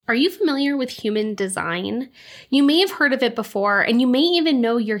Are you familiar with human design? You may have heard of it before, and you may even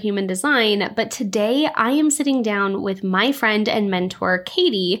know your human design, but today I am sitting down with my friend and mentor,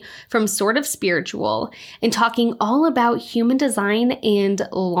 Katie, from Sort of Spiritual, and talking all about human design and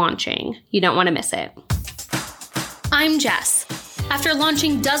launching. You don't want to miss it. I'm Jess. After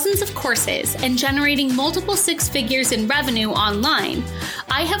launching dozens of courses and generating multiple six figures in revenue online,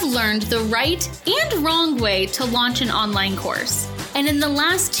 I have learned the right and wrong way to launch an online course. And in the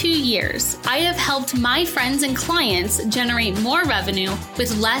last 2 years, I have helped my friends and clients generate more revenue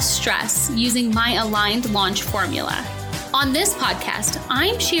with less stress using my aligned launch formula. On this podcast,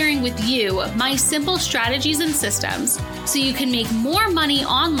 I'm sharing with you my simple strategies and systems so you can make more money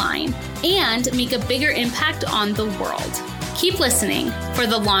online and make a bigger impact on the world. Keep listening for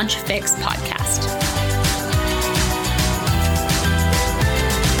the Launch Fix podcast.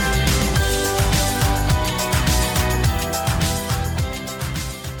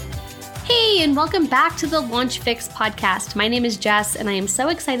 Hey, and welcome back to the Launch Fix podcast. My name is Jess, and I am so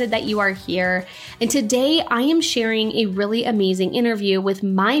excited that you are here. And today I am sharing a really amazing interview with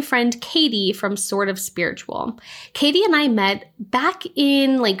my friend Katie from Sort of Spiritual. Katie and I met back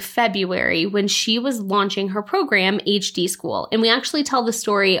in February when she was launching her program, HD School. And we actually tell the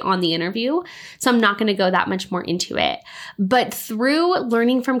story on the interview, so I'm not going to go that much more into it. But through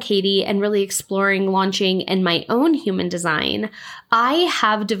learning from Katie and really exploring launching and my own human design, I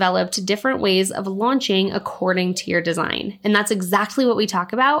have developed different ways of launching according to your design. And that's exactly what we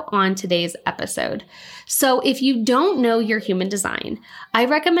talk about on today's episode. So if you don't know your human design, I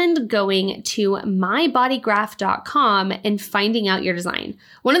recommend going to mybodygraph.com and finding out your design.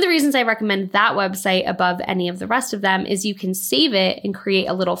 One of the reasons I recommend that website above any of the rest of them is you can save it and create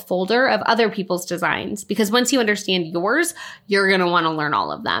a little folder of other people's designs, because once you understand yours, you're going to want to learn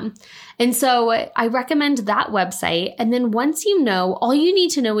all of them. And so I recommend that website. And then once you know, all you need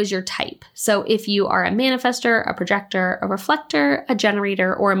to know is your type. So if you are a manifestor, a projector, a reflector, a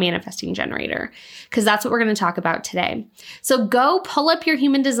generator, or a manifesting generator, because that's what we're going to talk about today. So go pull up your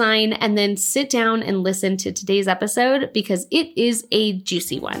human design and then sit down and listen to today's episode because it is a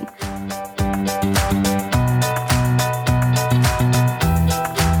juicy one.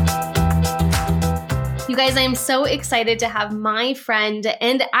 You guys, I am so excited to have my friend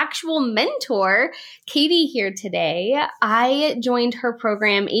and actual mentor, Katie, here today. I joined her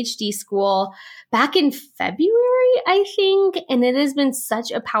program, HD School, back in February, I think, and it has been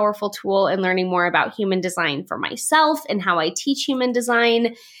such a powerful tool in learning more about human design for myself and how I teach human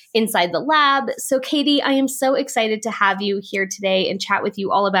design inside the lab. So Katie, I am so excited to have you here today and chat with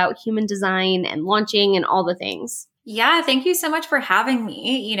you all about human design and launching and all the things. Yeah, thank you so much for having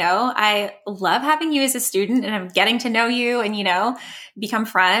me. I love having you as a student and I'm getting to know you and, become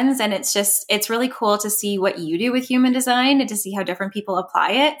friends. And it's really cool to see what you do with human design and to see how different people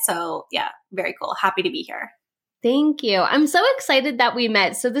apply it. So yeah, very cool. Happy to be here. Thank you. I'm so excited that we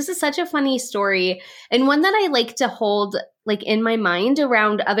met. So this is such a funny story and one that I like to hold in my mind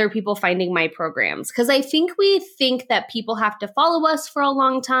around other people finding my programs. Because I think we think that people have to follow us for a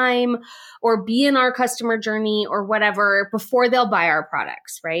long time or be in our customer journey or whatever before they'll buy our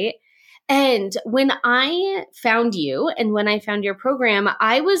products, right? And when I found you and when I found your program,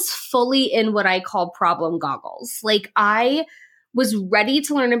 I was fully in what I call problem goggles. I was ready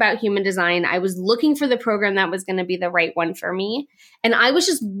to learn about human design. I was looking for the program that was going to be the right one for me. And I was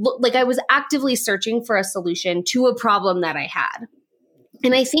just I was actively searching for a solution to a problem that I had.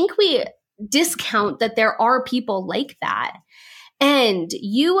 And I think we discount that there are people like that. And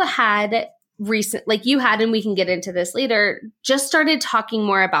you had and we can get into this later, just started talking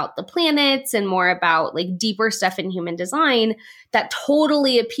more about the planets and more about deeper stuff in human design that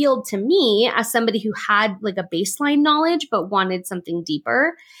totally appealed to me as somebody who had a baseline knowledge, but wanted something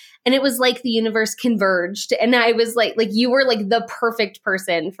deeper. And it was like the universe converged. And I was you were the perfect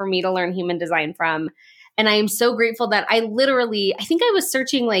person for me to learn human design from. And I am so grateful that I think I was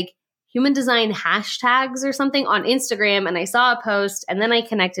searching human design hashtags or something on Instagram and I saw a post and then I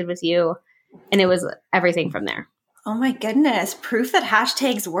connected with you. And it was everything from there. Oh my goodness. Proof that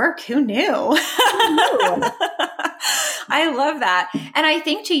hashtags work. Who knew? I love that. And I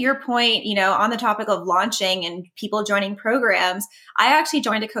think to your point, on the topic of launching and people joining programs, I actually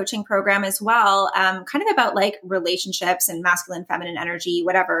joined a coaching program as well, kind of about relationships and masculine, feminine energy,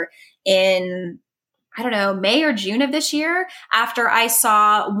 whatever, in, May or June of this year, after I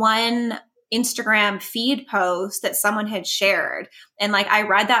saw one Instagram feed post that someone had shared. And I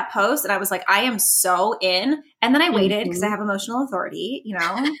read that post and I was I am so in. And then I waited because I have emotional authority,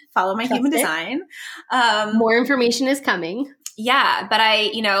 follow my human design. More information is coming. Yeah. But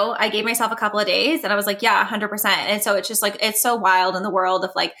I gave myself a couple of days and I was like, yeah, 100%. And so it's just like, it's so wild in the world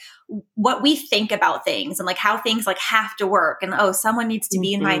of like what we think about things and like how things like have to work. And, oh, someone needs to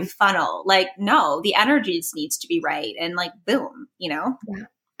be in my funnel. Like, no, the energy just needs to be right. And like, boom, Yeah.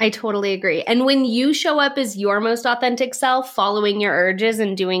 I totally agree. And when you show up as your most authentic self, following your urges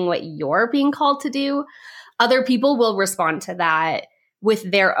and doing what you're being called to do, other people will respond to that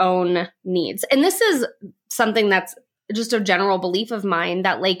with their own needs. And this is something that's just a general belief of mine,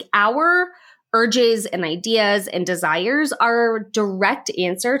 that like our urges and ideas and desires are a direct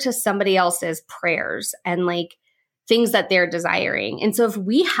answer to somebody else's prayers and like things that they're desiring. And so if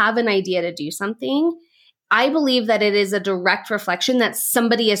we have an idea to do something, I believe that it is a direct reflection that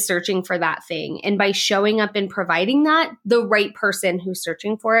somebody is searching for that thing. And by showing up and providing that, the right person who's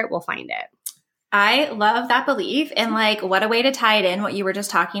searching for it will find it. I love that belief. And like, what a way to tie it in, what you were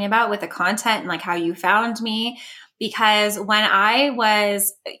just talking about with the content and like how you found me. Because when I've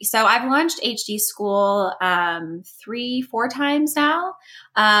launched HD School 3-4 times now.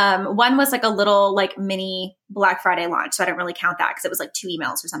 One was like a little like mini Black Friday launch. So I don't really count that because it was like 2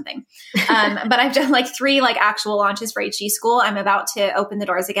 emails or something. But I've done like 3 like actual launches for HD School. I'm about to open the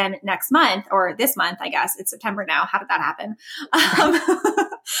doors again next month, or this month, I guess. It's September now. How did that happen?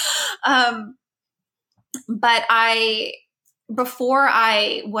 But before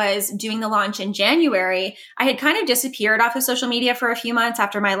I was doing the launch in January, I had kind of disappeared off of social media for a few months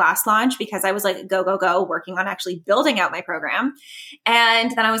after my last launch because I was like, go, working on actually building out my program.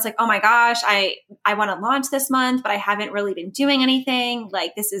 And then I was like, oh my gosh, I want to launch this month, but I haven't really been doing anything.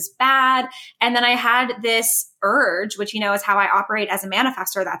 Like, this is bad. And then I had this urge, which, is how I operate as a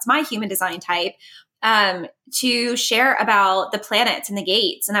manifestor. That's my human design type, to share about the planets and the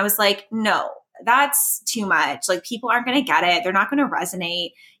gates. And I was like, no, that's too much. Like, people aren't going to get it. They're not going to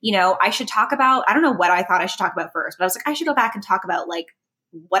resonate. I should talk about, I don't know what I thought I should talk about first, but I was like, I should go back and talk about like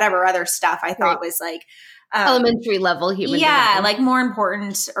whatever other stuff I thought was like elementary level human design. Like more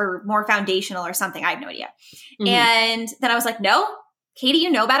important or more foundational or something. I have no idea. Mm-hmm. And then I was like, no, Katie, you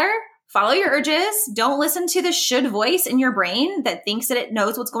know better. Follow your urges. Don't listen to the should voice in your brain that thinks that it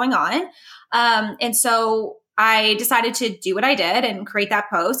knows what's going on. And so I decided to do what I did and create that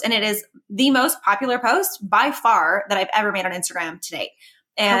post. And it is the most popular post by far that I've ever made on Instagram to date.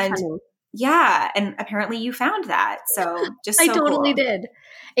 And yeah, and apparently you found that. So just I totally did.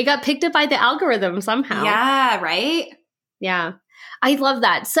 It got picked up by the algorithm somehow. Yeah, right? Yeah. I love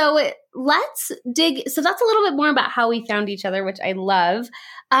that. So let's dig. So that's a little bit more about how we found each other, which I love.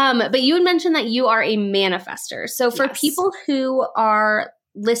 But you had mentioned that you are a manifester. So for people who are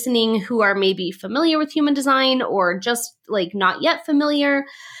listening who are maybe familiar with human design or just like not yet familiar,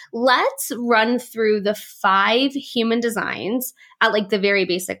 let's run through the 5 human designs at like the very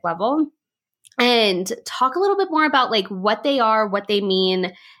basic level and talk a little bit more about like what they are, what they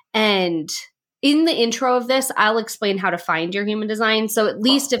mean. And in the intro of this, I'll explain how to find your human design. So at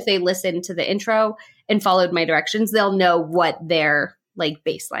least if they listen to the intro and followed my directions, they'll know what their like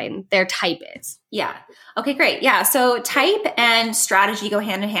baseline, their type is. Yeah. Okay, great. Yeah. So type and strategy go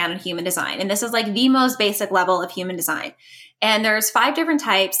hand in hand in human design. And this is like the most basic level of human design. And there's 5 different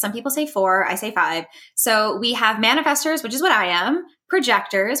types. Some people say 4, I say 5. So we have manifestors, which is what I am,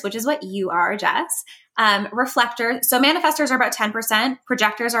 projectors, which is what you are, Jess, reflectors. So manifestors are about 10%.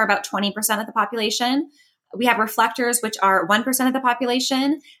 Projectors are about 20% of the population. We have reflectors, which are 1% of the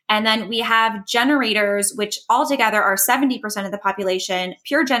population. And then we have generators, which altogether are 70% of the population.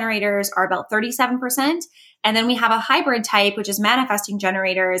 Pure generators are about 37%. And then we have a hybrid type, which is manifesting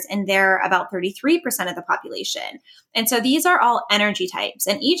generators, and they're about 33% of the population. And so these are all energy types,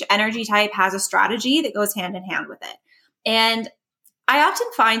 and each energy type has a strategy that goes hand in hand with it. And I often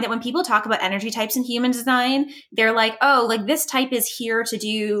find that when people talk about energy types in human design, they're like, oh, like this type is here to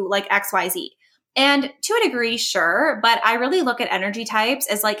do like X, Y, Z. And to a degree, sure, but I really look at energy types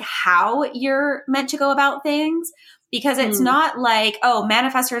as like how you're meant to go about things, because it's not like, oh,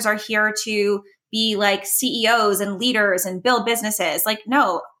 manifestors are here to be like CEOs and leaders and build businesses. Like,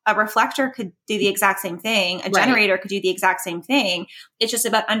 no, a reflector could do the exact same thing. A generator could do the exact same thing. It's just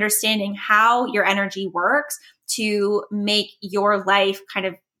about understanding how your energy works to make your life kind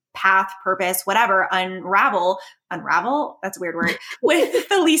of path, purpose, whatever, unravel, that's a weird word, with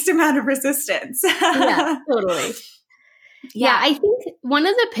the least amount of resistance. Yeah, totally. Yeah, I think one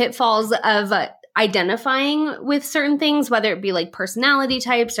of the pitfalls of identifying with certain things, whether it be like personality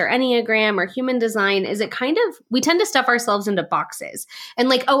types or Enneagram or human design, is we tend to stuff ourselves into boxes and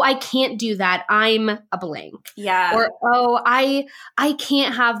like, oh, I can't do that, I'm a blank. Yeah. Or, oh, I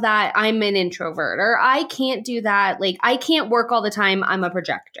can't have that, I'm an introvert. Or I can't do that, like I can't work all the time, I'm a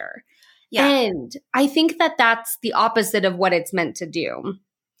projector. Yeah. And I think that that's the opposite of what it's meant to do.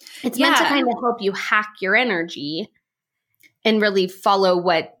 It's meant to kind of help you hack your energy and really follow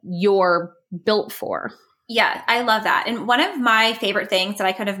what you're built for. Yeah, I love that. And one of my favorite things that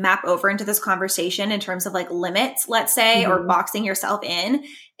I kind of map over into this conversation in terms of like limits, let's say, or boxing yourself in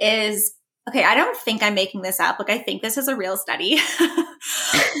is, okay, I don't think I'm making this up. Like, I think this is a real study,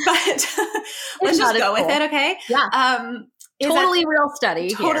 but let's just go with it. Okay. Yeah. Totally real study.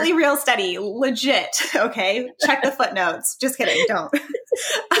 Totally real study. Legit. Okay. Check the footnotes. Just kidding. Don't.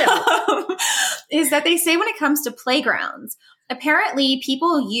 Is that they say when it comes to playgrounds, apparently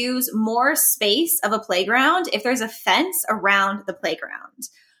people use more space of a playground if there's a fence around the playground.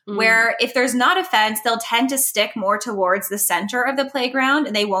 Where if there's not a fence, they'll tend to stick more towards the center of the playground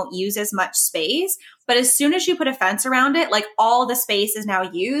and they won't use as much space. But as soon as you put a fence around it, like all the space is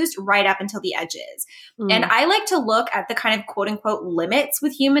now used right up until the edges. And I like to look at the kind of quote unquote limits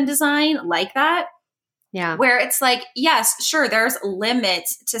with human design like that. Yeah. Where it's like, yes, sure, there's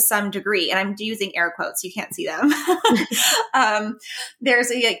limits to some degree. And I'm using air quotes. You can't see them.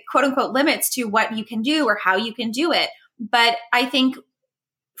 There's a quote unquote limits to what you can do or how you can do it. But I think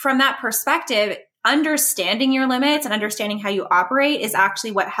from that perspective, understanding your limits and understanding how you operate is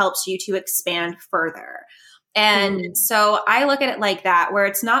actually what helps you to expand further. And so I look at it like that, where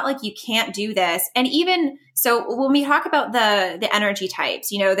it's not like you can't do this. And even so, when we talk about the energy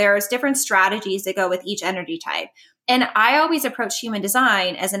types, you know, there's different strategies that go with each energy type. And I always approach human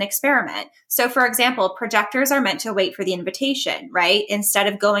design as an experiment. So for example, projectors are meant to wait for the invitation, right? Instead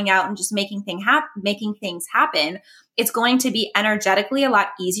of going out and just making things happen, it's going to be energetically a lot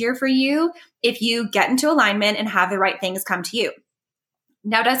easier for you if you get into alignment and have the right things come to you.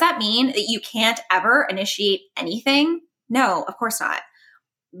 Now, does that mean that you can't ever initiate anything? No, of course not.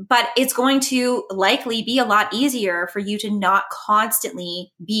 But it's going to likely be a lot easier for you to not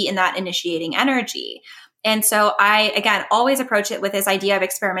constantly be in that initiating energy. And so I, again, always approach it with this idea of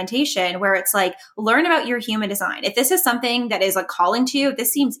experimentation where it's like, learn about your human design. If this is something that is like calling to you, if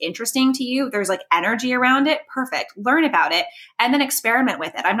this seems interesting to you, there's like energy around it, perfect. Learn about it and then experiment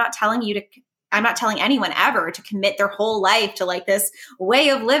with it. I'm not telling anyone ever to commit their whole life to like this way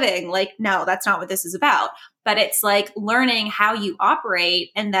of living. Like, no, that's not what this is about. But it's like learning how you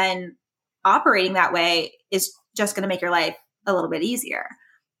operate and then operating that way is just going to make your life a little bit easier.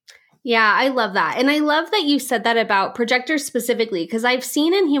 Yeah, I love that. And I love that you said that about projectors specifically, because I've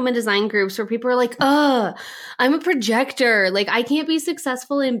seen in human design groups where people are like, oh, I'm a projector. Like, I can't be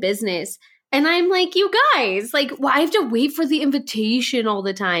successful in business. And I'm like, you guys, like, well, I have to wait for the invitation all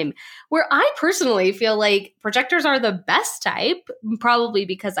the time. Where I personally feel like projectors are the best type, probably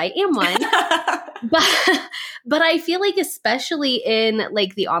because I am one. But I feel like especially in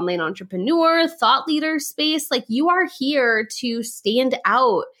like the online entrepreneur, thought leader space, like you are here to stand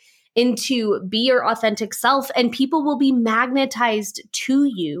out and to be your authentic self, and people will be magnetized to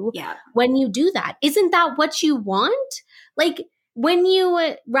you when you do that. Isn't that what you want? Like, when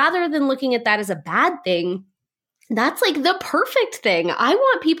you, rather than looking at that as a bad thing, that's like the perfect thing. I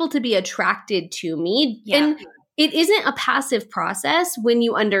want people to be attracted to me. Yeah. And it isn't a passive process when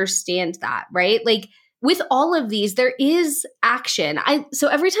you understand that, right? Like with all of these, there is action. So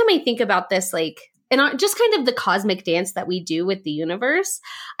every time I think about this, like, and just kind of the cosmic dance that we do with the universe,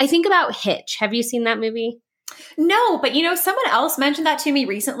 I think about Hitch. Have you seen that movie? No, but you know, someone else mentioned that to me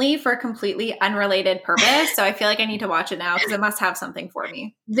recently for a completely unrelated purpose. So I feel like I need to watch it now because it must have something for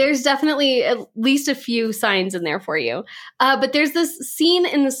me. There's definitely at least a few signs in there for you. But there's this scene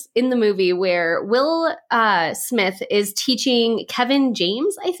in the movie where Will Smith is teaching Kevin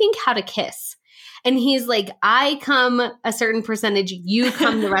James, I think, how to kiss. And he's like, I come a certain percentage, you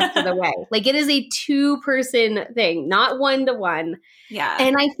come the rest of the way. Like it is a 2-person thing, not 1-to-1. Yeah.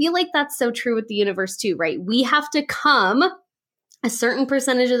 And I feel like that's so true with the universe too, right? We have to come a certain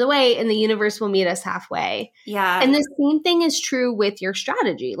percentage of the way and the universe will meet us halfway. Yeah. And the same thing is true with your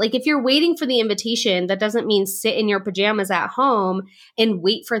strategy. Like if you're waiting for the invitation, that doesn't mean sit in your pajamas at home and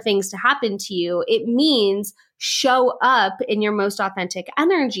wait for things to happen to you. It means show up in your most authentic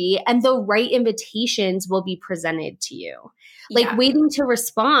energy and the right invitations will be presented to you. Like waiting to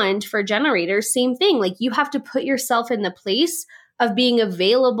respond for generators, same thing. Like you have to put yourself in the place of being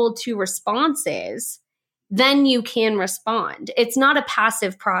available to responses. Then you can respond. It's not a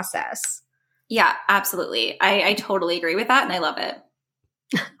passive process. Yeah, absolutely. I totally agree with that and I love it.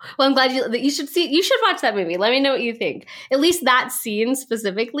 Well, I'm glad you should watch that movie. Let me know what you think. At least that scene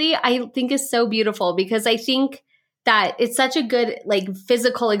specifically, I think is so beautiful because I think that it's such a good like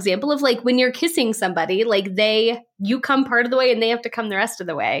physical example of like when you're kissing somebody, like you come part of the way and they have to come the rest of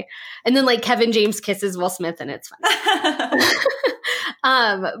the way. And then like Kevin James kisses Will Smith and it's fun.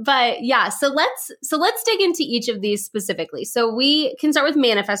 But yeah, so let's dig into each of these specifically. So we can start with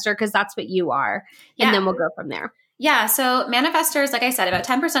manifestor because that's what you are, and then we'll go from there. Yeah. So manifestors, like I said, about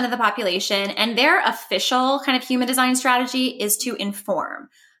 10% of the population, and their official kind of human design strategy is to inform.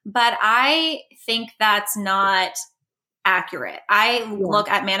 But I think that's not accurate. I look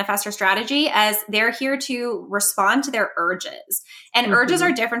at manifestor strategy as they're here to respond to their urges. And urges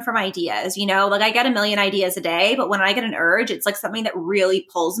are different from ideas. Like I get a million ideas a day, but when I get an urge, it's like something that really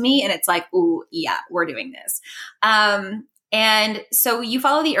pulls me and it's like, ooh, yeah, we're doing this. And so you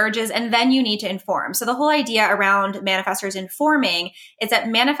follow the urges and then you need to inform. So the whole idea around manifestors informing is that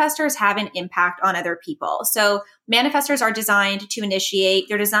manifestors have an impact on other people. So manifestors are designed to initiate.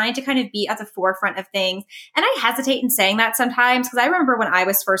 They're designed to kind of be at the forefront of things. And I hesitate in saying that sometimes because I remember when I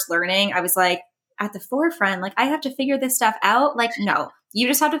was first learning, I was like, at the forefront, like I have to figure this stuff out. Like, no, you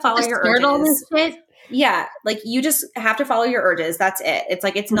just have to follow your urges. Yeah. Like you just have to follow your urges. That's it. It's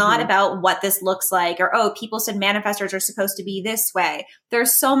like, it's not about what this looks like or, oh, people said manifestors are supposed to be this way.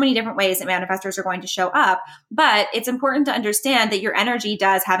 There's so many different ways that manifestors are going to show up, but it's important to understand that your energy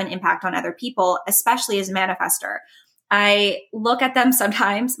does have an impact on other people, especially as a manifestor. I look at them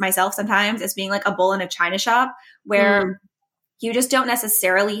sometimes, myself sometimes, as being like a bull in a china shop where you just don't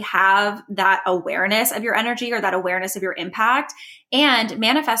necessarily have that awareness of your energy or that awareness of your impact. And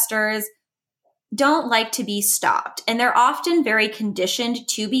manifestors don't like to be stopped. And they're often very conditioned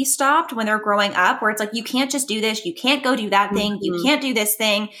to be stopped when they're growing up, where it's like, you can't just do this. You can't go do that thing. You can't do this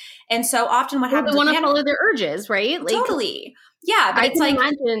thing. And so often what happens, they want to follow their urges, right? Like, totally. Yeah. But I can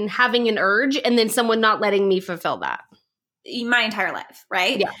imagine having an urge and then someone not letting me fulfill that. My entire life,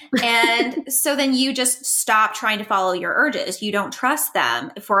 right? Yeah. And so then you just stop trying to follow your urges. You don't trust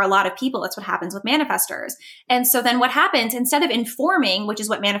them. For a lot of people, that's what happens with manifestors. And so then what happens, instead of informing, which is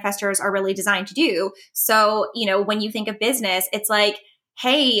what manifestors are really designed to do. So, when you think of business, it's like,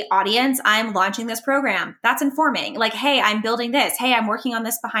 hey, audience, I'm launching this program. That's informing. Like, hey, I'm building this. Hey, I'm working on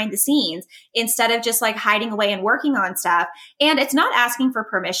this behind the scenes, instead of just like hiding away and working on stuff. And it's not asking for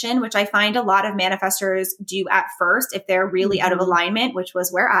permission, which I find a lot of manifestors do at first if they're really out of alignment, which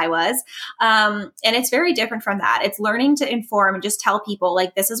was where I was. And it's very different from that. It's learning to inform and just tell people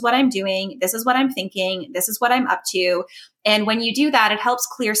like, this is what I'm doing. This is what I'm thinking. This is what I'm up to. And when you do that, it helps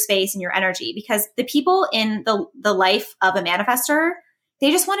clear space in your energy, because the people in the life of a manifestor, they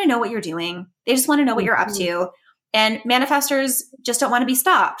just want to know what you're doing. They just want to know what you're up to. And manifestors just don't want to be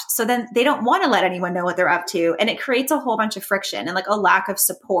stopped. So then they don't want to let anyone know what they're up to. And it creates a whole bunch of friction and like a lack of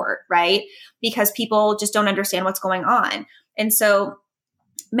support, right? Because people just don't understand what's going on. And so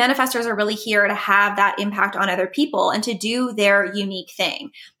manifestors are really here to have that impact on other people and to do their unique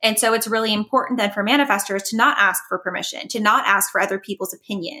thing. And so it's really important then for manifestors to not ask for permission, to not ask for other people's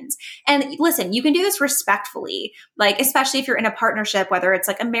opinions. And listen, you can do this respectfully, like, especially if you're in a partnership, whether it's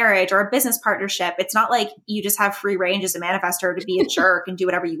like a marriage or a business partnership. It's not like you just have free range as a manifestor to be a jerk and do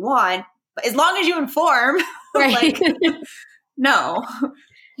whatever you want. But as long as you inform, right. like, no,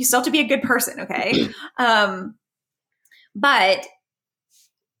 you still have to be a good person. Okay. But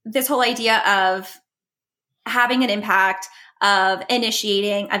this whole idea of having an impact, of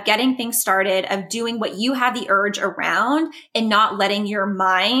initiating, of getting things started, of doing what you have the urge around and not letting your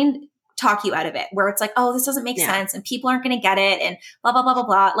mind talk you out of it, where it's like, oh, this doesn't make sense and people aren't going to get it and blah, blah, blah, blah,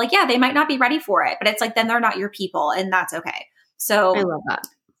 blah. Like, yeah, they might not be ready for it, but it's like, then they're not your people and that's okay. So I love that.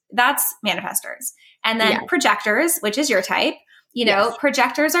 That's manifestors. And then projectors, which is your type.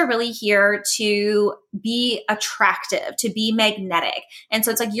 Projectors are really here to be attractive, to be magnetic. And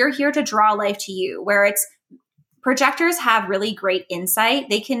so it's like, you're here to draw life to you, where it's projectors have really great insight.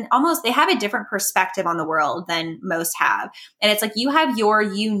 They have a different perspective on the world than most have. And it's like, you have your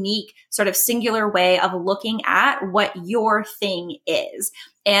unique sort of singular way of looking at what your thing is.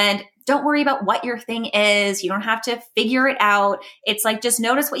 And don't worry about what your thing is. You don't have to figure it out. It's like, just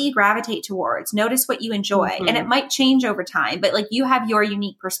notice what you gravitate towards, notice what you enjoy. And it might change over time, but like, you have your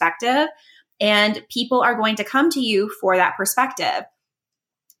unique perspective and people are going to come to you for that perspective.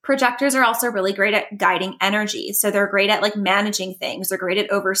 Projectors are also really great at guiding energy. So they're great at like managing things. They're great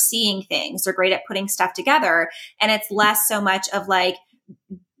at overseeing things. They're great at putting stuff together. And it's less so much of like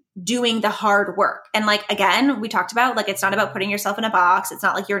doing the hard work. And like, again, we talked about like, it's not about putting yourself in a box. It's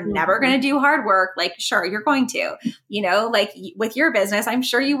not like you're never going to do hard work. Like, sure, you're going to, like with your business, I'm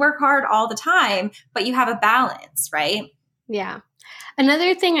sure you work hard all the time, but you have a balance, right? Yeah.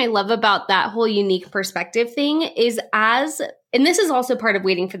 Another thing I love about that whole unique perspective thing is and this is also part of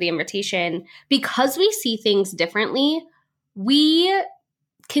waiting for the invitation, because we see things differently, we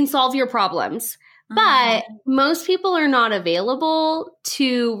can solve your problems. But most people are not available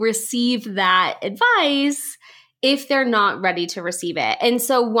to receive that advice if they're not ready to receive it. And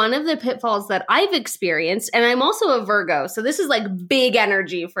so one of the pitfalls that I've experienced, and I'm also a Virgo, so this is like big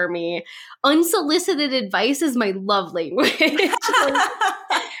energy for me. Unsolicited advice is my love language.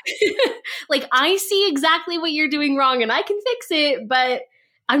 Like I see exactly what you're doing wrong and I can fix it, but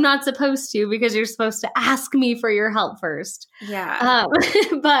I'm not supposed to because you're supposed to ask me for your help first. Yeah.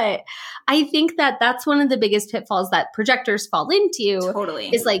 But I think that that's one of the biggest pitfalls that projectors fall into. Totally.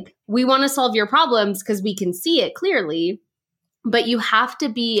 Is like, we want to solve your problems because we can see it clearly, but you have to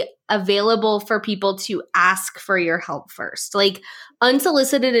be available for people to ask for your help first. Like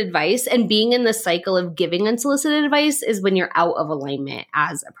unsolicited advice and being in the cycle of giving unsolicited advice is when you're out of alignment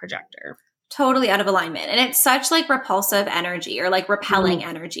as a projector. Totally out of alignment. And it's such like repulsive energy or like repelling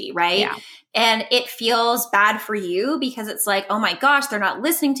energy, right? Yeah. And it feels bad for you because it's like, oh my gosh, they're not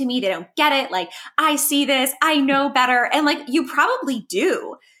listening to me. They don't get it. Like I see this, I know better. And like you probably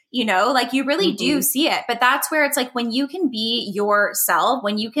do, you know, like you really do see it. But that's where it's like when you can be yourself,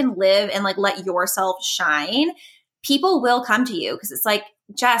 when you can live and like let yourself shine, people will come to you because it's like,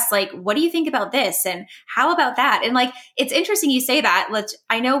 Jess, like, what do you think about this? And how about that? And like, it's interesting you say that.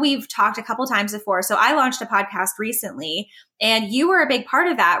 I know we've talked a couple times before. So I launched a podcast recently and you were a big part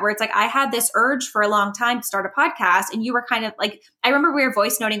of that where it's like, I had this urge for a long time to start a podcast. And you were kind of like, I remember we were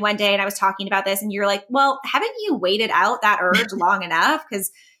voice noting one day and I was talking about this and you're like, well, haven't you waited out that urge long enough?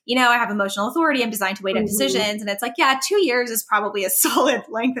 Because you know, I have emotional authority. I'm designed to wait up decisions. And it's like, yeah, 2 years is probably a solid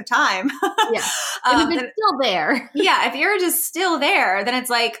length of time. Yeah. And if it's still there. Yeah. If you're just still there, then it's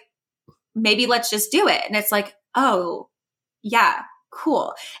like, maybe let's just do it. And it's like, oh, yeah,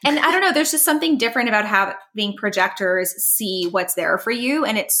 cool. And I don't know, there's just something different about having projectors see what's there for you.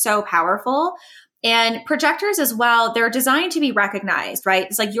 And it's so powerful. And projectors as well, they're designed to be recognized, right?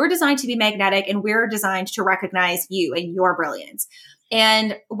 It's like you're designed to be magnetic and we're designed to recognize you and your brilliance.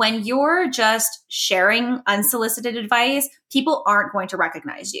 And when you're just sharing unsolicited advice, people aren't going to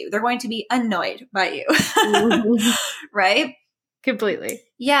recognize you. They're going to be annoyed by you, right? Completely.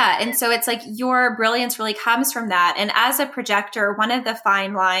 Yeah. And so it's like your brilliance really comes from that. And as a projector, one of the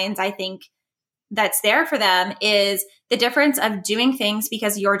fine lines I think that's there for them is the difference of doing things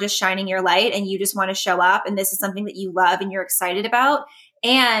because you're just shining your light and you just want to show up and this is something that you love and you're excited about,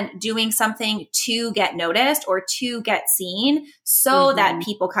 and doing something to get noticed or to get seen so that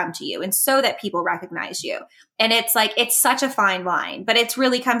people come to you and so that people recognize you. And it's like, it's such a fine line, but it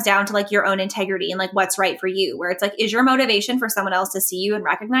really comes down to like your own integrity and like what's right for you, where it's like, is your motivation for someone else to see you and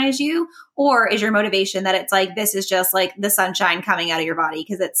recognize you? Or is your motivation that it's like, this is just like the sunshine coming out of your body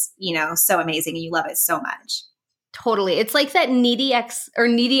because it's, you know, so amazing and you love it so much. Totally. It's like that needy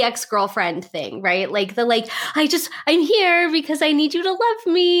ex-girlfriend thing, right? Like I'm here because I need you to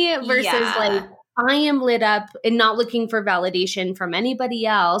love me versus like I am lit up and not looking for validation from anybody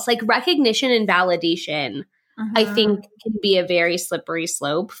else. Like recognition and validation, I think can be a very slippery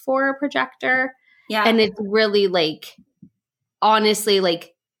slope for a projector. Yeah. And it's really like, honestly,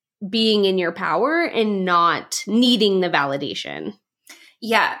 like being in your power and not needing the validation.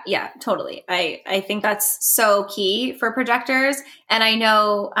 Yeah, totally. I think that's so key for projectors. And I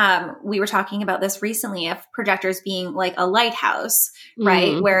know we were talking about this recently of projectors being like a lighthouse,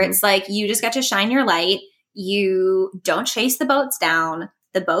 right? Where it's like you just get to shine your light. You don't chase the boats down.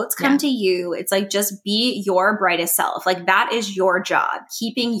 The boats come to you. It's like just be your brightest self. Like that is your job,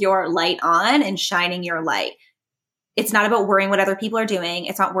 keeping your light on and shining your light. It's not about worrying what other people are doing.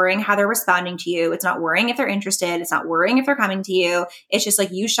 It's not worrying how they're responding to you. It's not worrying if they're interested. It's not worrying if they're coming to you. It's just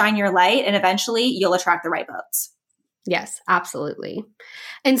like you shine your light and eventually you'll attract the right boats. Yes, absolutely.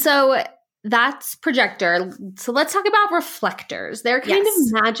 And so that's projector. So let's talk about reflectors. They're kind of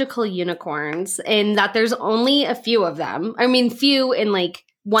magical unicorns in that there's only a few of them. I mean, few in like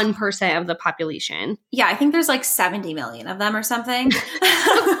 1% of the population. Yeah, I think there's like 70 million of them or something.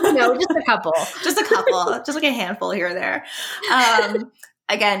 No, just a couple. Just like a handful here or there.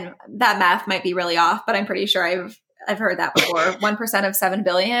 Again, that math might be really off, but I'm pretty sure I've heard that before. 1% of 7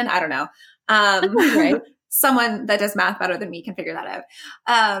 billion. I don't know. Right. Someone that does math better than me can figure that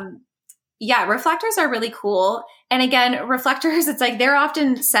out. Yeah, reflectors are really cool. And again, reflectors, it's like they're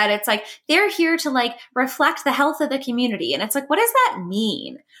often said, it's like they're here to like reflect the health of the community. And it's like, what does that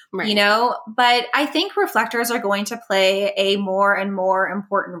mean? Right. You know, but I think reflectors are going to play a more and more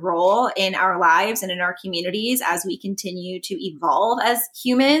important role in our lives and in our communities as we continue to evolve as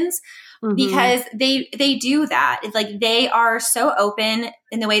humans. Because they do that. It's like they are so open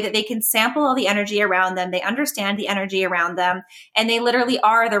in the way that they can sample all the energy around them. They understand the energy around them, and they literally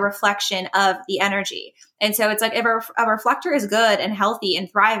are the reflection of the energy. And so it's like if a reflector is good and healthy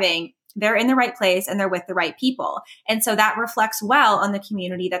and thriving, they're in the right place and they're with the right people. And so that reflects well on the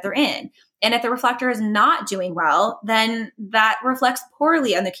community that they're in. And if the reflector is not doing well, then that reflects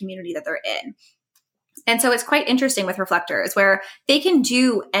poorly on the community that they're in. And so it's quite interesting with reflectors where they can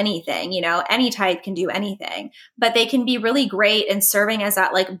do anything, any type can do anything, but they can be really great in serving as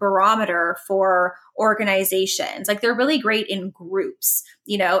that like barometer for organizations. Like they're really great in groups,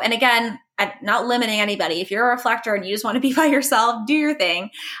 and again, I'm not limiting anybody. If you're a reflector and you just want to be by yourself, do your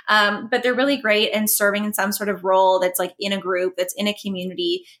thing. But they're really great in serving in some sort of role that's like in a group, that's in a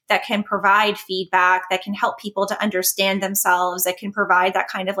community, that can provide feedback, that can help people to understand themselves, that can provide that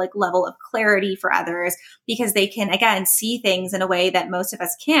kind of like level of clarity for others, because they can, again, see things in a way that most of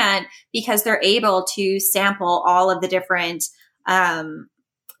us can't, because they're able to sample all of the different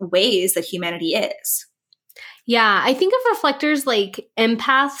ways that humanity is. Yeah, I think of reflectors like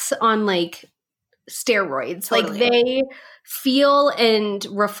empaths on like steroids. Totally. Like they feel and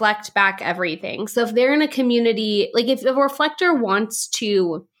reflect back everything. So if they're in a community, like if a reflector wants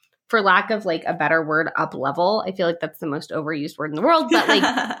to, for lack of like a better word, up level, I feel like that's the most overused word in the world, but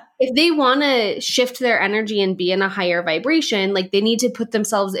like if they want to shift their energy and be in a higher vibration, like they need to put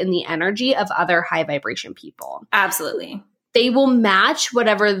themselves in the energy of other high vibration people. Absolutely. They will match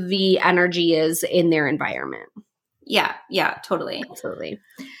whatever the energy is in their environment. Yeah, totally. Absolutely.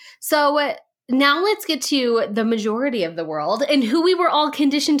 So now let's get to the majority of the world and who we were all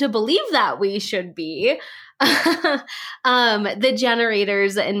conditioned to believe that we should be. The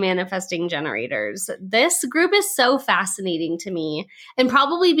generators and manifesting generators. This group is so fascinating to me, and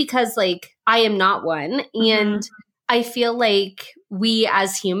probably because like I am not one, and I feel like we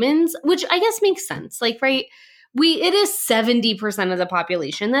as humans, which I guess makes sense, like, right? It is 70% of the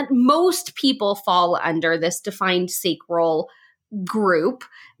population that most people fall under this defined sacral group.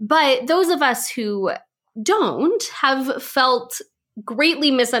 But those of us who don't have felt greatly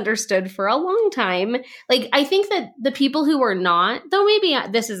misunderstood for a long time. Like, I think that the people who are not, though maybe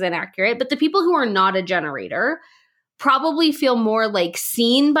this is inaccurate, but the people who are not a generator probably feel more like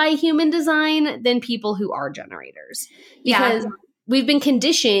seen by human design than people who are generators. Because we've been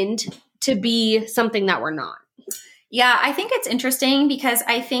conditioned to be something that we're not. Yeah, I think it's interesting because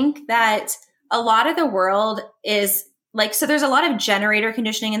I think that a lot of the world is like, so there's a lot of generator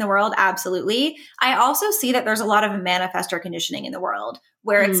conditioning in the world. Absolutely. I also see that there's a lot of manifestor conditioning in the world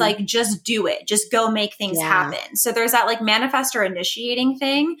where it's like, just do it, just go make things happen. So there's that like manifestor initiating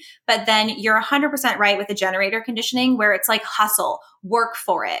thing, but then you're 100% right with the generator conditioning where it's like hustle, work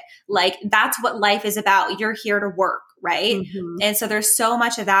for it. Like that's what life is about. You're here to work. Right. And so there's so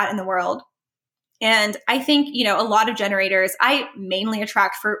much of that in the world. And I think, a lot of generators, I mainly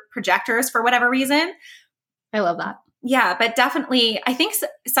attract for projectors for whatever reason. I love that. Yeah, but definitely, I think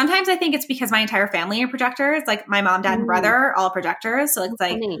sometimes it's because my entire family are projectors. Like my mom, dad, and brother, all projectors. So it's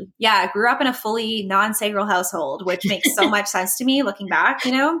like, I grew up in a fully non-sacral household, which makes so much sense to me looking back,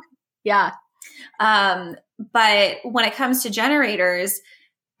 Yeah. But when it comes to generators,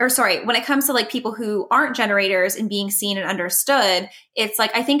 when it comes to like people who aren't generators and being seen and understood, it's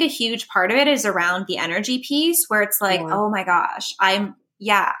like, I think a huge part of it is around the energy piece where it's like, oh my gosh, I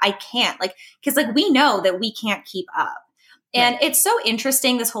can't cause like we know that we can't keep up. And it's so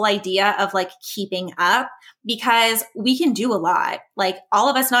interesting, this whole idea of like keeping up, because we can do a lot. Like all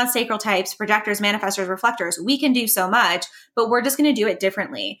of us non-sacral types, projectors, manifestors, reflectors, we can do so much, but we're just going to do it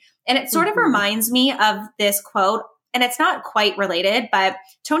differently. And it sort of reminds me of this quote, and it's not quite related, but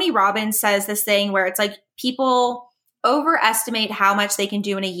Tony Robbins says this thing where it's like people overestimate how much they can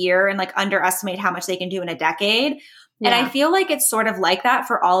do in a year and like underestimate how much they can do in a decade. And I feel like it's sort of like that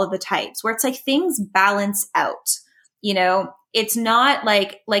for all of the types where it's like things balance out. It's not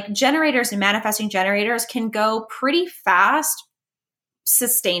like generators and manifesting generators can go pretty fast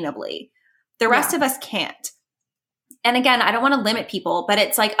sustainably. The rest of us can't. And again, I don't want to limit people, but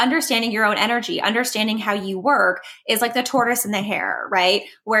it's like understanding your own energy, understanding how you work is like the tortoise and the hare, right?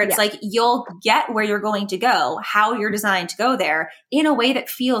 Where it's like you'll get where you're going to go, how you're designed to go there in a way that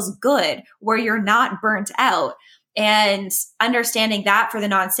feels good, where you're not burnt out. And understanding that for the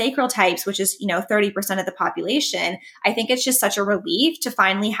non-sacral types, which is, 30% of the population, I think it's just such a relief to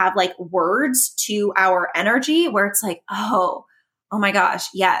finally have like words to our energy where it's like, oh my gosh,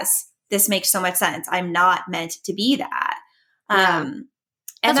 yes. This makes so much sense. I'm not meant to be that. And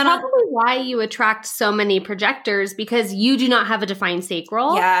that's probably why you attract so many projectors, because you do not have a defined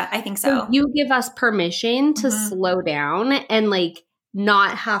sacral. Yeah, I think so. You give us permission to slow down and like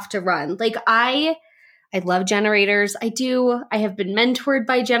not have to run. Like I love generators. I have been mentored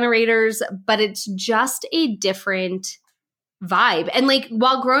by generators, but it's just a different vibe. And like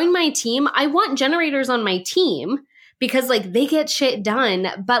while growing my team, I want generators on my team because like they get shit done,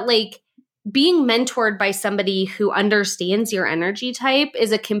 but like being mentored by somebody who understands your energy type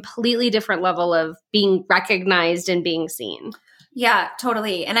is a completely different level of being recognized and being seen. Yeah,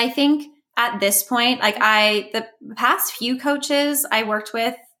 totally. And I think at this point, like the past few coaches I worked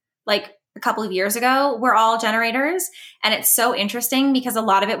with, like a couple of years ago, were all generators. And it's so interesting because a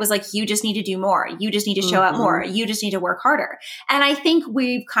lot of it was like, you just need to do more. You just need to show up more. You just need to work harder. And I think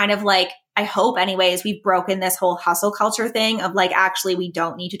we've kind of like, I hope anyways, we've broken this whole hustle culture thing of like, actually, we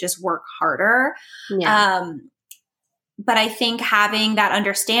don't need to just work harder. Yeah. But I think having that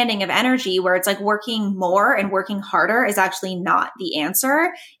understanding of energy where it's like working more and working harder is actually not the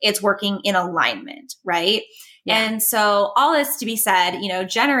answer. It's working in alignment, right? Yeah. And so all this to be said, you know,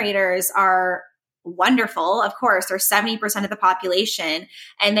 generators are wonderful. Of course, they're 70% of the population,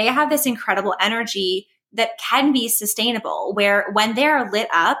 and they have this incredible energy that can be sustainable, where when they're lit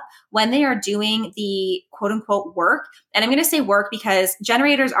up, when they are doing the quote unquote work, and I'm going to say work because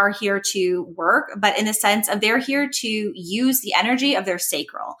generators are here to work, but in the sense of they're here to use the energy of their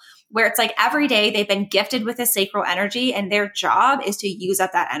sacral, where it's like every day they've been gifted with this sacral energy and their job is to use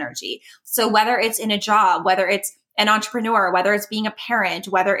up that energy. So whether it's in a job, whether it's an entrepreneur, whether it's being a parent,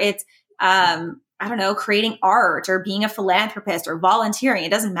 whether it's, I don't know, creating art or being a philanthropist or volunteering. It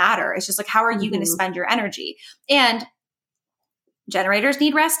doesn't matter. It's just like, how are you going to spend your energy? And generators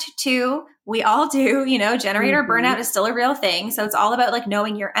need rest too. We all do, you know, generator burnout is still a real thing. So it's all about like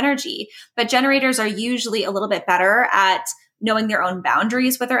knowing your energy, but generators are usually a little bit better at knowing their own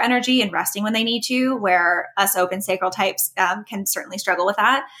boundaries with their energy and resting when they need to, where us open sacral types can certainly struggle with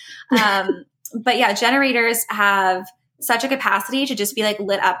that. But yeah, generators have such a capacity to just be like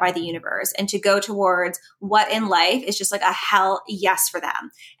lit up by the universe and to go towards what in life is just like a hell yes for them.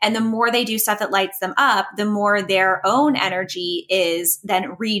 And the more they do stuff that lights them up, the more their own energy is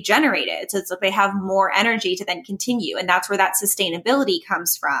then regenerated. So it's like they have more energy to then continue. And that's where that sustainability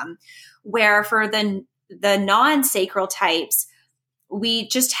comes from. Where for the non-sacral types, we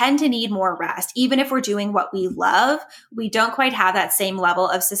just tend to need more rest. Even if we're doing what we love, we don't quite have that same level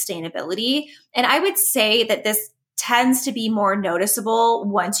of sustainability. And I would say that this tends to be more noticeable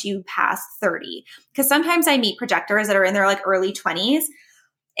once you pass 30. Because sometimes I meet projectors that are in their like early 20s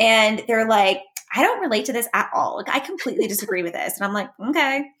and they're like, I don't relate to this at all. Like, I completely disagree with this. And I'm like,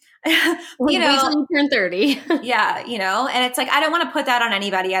 okay. You know, wait till you turn 30. Yeah, you know, and it's like, I don't want to put that on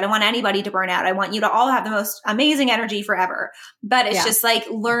anybody. I don't want anybody to burn out. I want you to all have the most amazing energy forever. But it's just like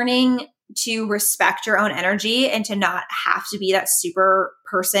learning to respect your own energy and to not have to be that super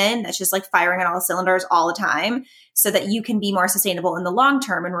person that's just like firing on all cylinders all the time, so that you can be more sustainable in the long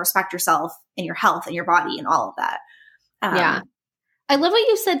term and respect yourself and your health and your body and all of that. Yeah. I love what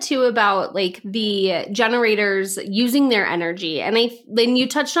you said too about like the generators using their energy. And then you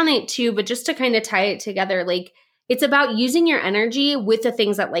touched on it too, but just to kind of tie it together, like it's about using your energy with the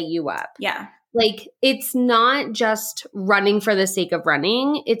things that light you up. Yeah. Like it's not just running for the sake of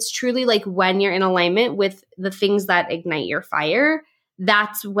running. It's truly like when you're in alignment with the things that ignite your fire,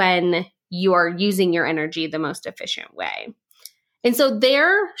 that's when you are using your energy the most efficient way. And so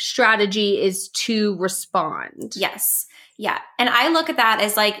their strategy is to respond. Yes. Yeah. And I look at that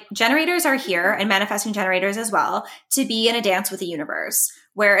as like generators are here, and manifesting generators as well, to be in a dance with the universe,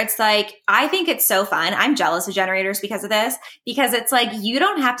 where it's like, I think it's so fun. I'm jealous of generators because of this, because it's like, you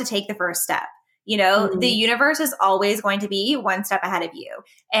don't have to take the first step. You know, the universe is always going to be one step ahead of you.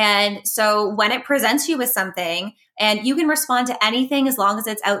 And so when it presents you with something, and you can respond to anything as long as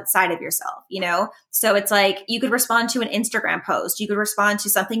it's outside of yourself, you know? So it's like, you could respond to an Instagram post. You could respond to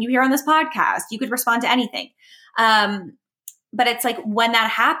something you hear on this podcast. You could respond to anything. But it's like, when that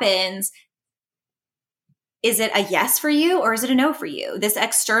happens, is it a yes for you or is it a no for you? This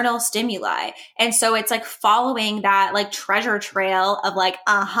external stimuli. And so it's like following that like treasure trail of like,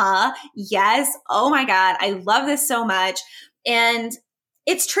 yes. Oh my God. I love this so much. And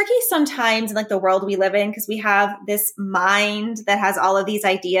it's tricky sometimes in like the world we live in, because we have this mind that has all of these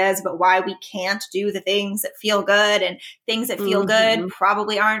ideas about why we can't do the things that feel good, and things that feel good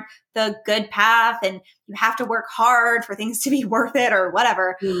probably aren't the good path. And you have to work hard for things to be worth it or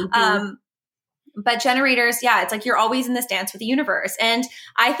whatever. But generators, yeah, it's like you're always in this dance with the universe. And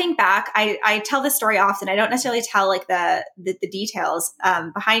I think back, I tell this story often. I don't necessarily tell like the details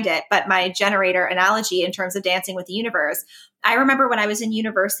behind it, but my generator analogy in terms of dancing with the universe. I remember when I was in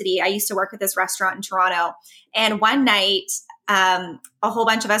university, I used to work at this restaurant in Toronto. And one night, a whole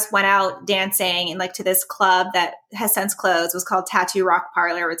bunch of us went out dancing and like to this club that has since closed. It was called Tattoo Rock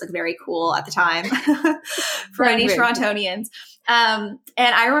Parlor. It's like very cool at the time for any Torontonians. And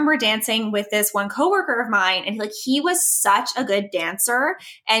I remember dancing with this one coworker of mine, and like he was such a good dancer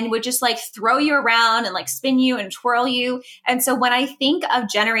and would just like throw you around and like spin you and twirl you. And so when I think of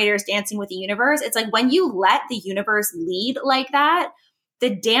generators dancing with the universe, it's like when you let the universe lead like that,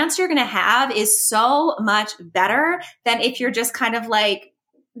 the dance you're going to have is so much better than if you're just kind of like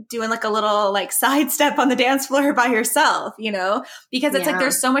doing like a little like sidestep on the dance floor by yourself, you know, because it's like,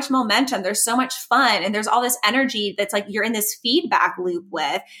 there's so much momentum, there's so much fun, and there's all this energy that's like, you're in this feedback loop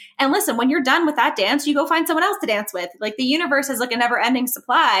with. And listen, when you're done with that dance, you go find someone else to dance with. Like the universe is like a never ending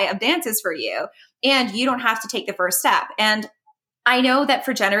supply of dances for you, and you don't have to take the first step. And I know that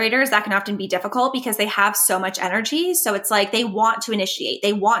for generators, that can often be difficult because they have so much energy. So it's like they want to initiate,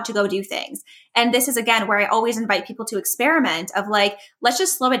 they want to go do things. And this is, again, where I always invite people to experiment of like, let's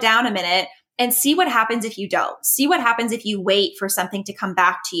just slow it down a minute and see what happens if you don't. See what happens if you wait for something to come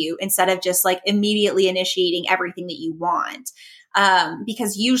back to you instead of just like immediately initiating everything that you want.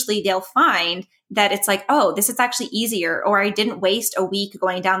 Because usually they'll find that it's like, oh, this is actually easier, or I didn't waste a week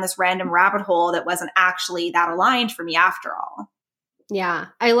going down this random rabbit hole that wasn't actually that aligned for me after all. Yeah,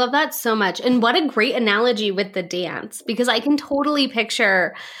 I love that so much. And what a great analogy with the dance, because I can totally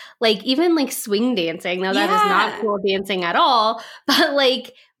picture like even like swing dancing. Now that is not pole dancing at all, but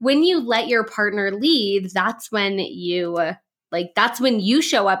like when you let your partner lead, that's when you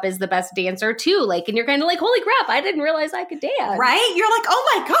show up as the best dancer too. Like, and you're kind of like, holy crap, I didn't realize I could dance. Right? You're like,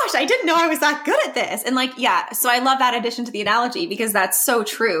 oh my gosh, I didn't know I was that good at this. And like, yeah. So I love that addition to the analogy because that's so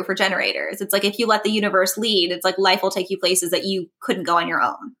true for generators. It's like, if you let the universe lead, it's like life will take you places that you couldn't go on your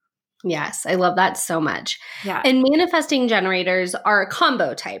own. Yes, I love that so much. Yeah. And manifesting generators are a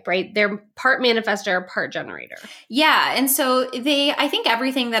combo type, right? They're part manifestor, part generator. Yeah. And so I think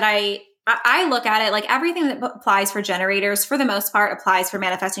everything that I look at it like everything that applies for generators, for the most part, applies for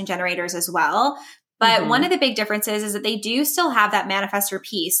manifesting generators as well. But one of the big differences is that they do still have that manifestor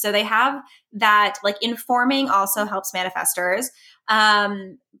piece. So they have that like informing also helps manifestors.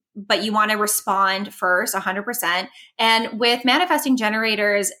 But you want to respond first 100%. And with manifesting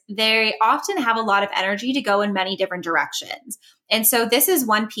generators, they often have a lot of energy to go in many different directions. And so this is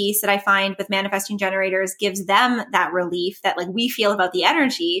one piece that I find with manifesting generators gives them that relief that like we feel about the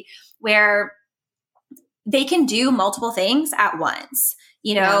energy, where they can do multiple things at once.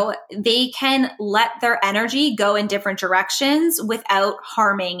 You know, they can let their energy go in different directions without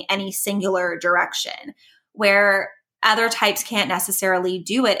harming any singular direction, where other types can't necessarily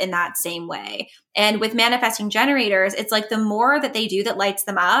do it in that same way. And with manifesting generators, it's like the more that they do that lights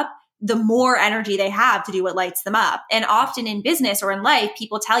them up, the more energy they have to do what lights them up. And often in business or in life,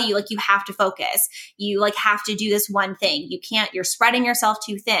 people tell you like, you have to focus. You like have to do this one thing. You're spreading yourself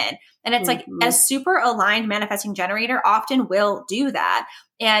too thin. And it's like a super aligned manifesting generator often will do that.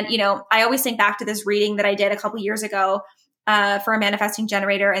 And, you know, I always think back to this reading that I did a couple years ago for a manifesting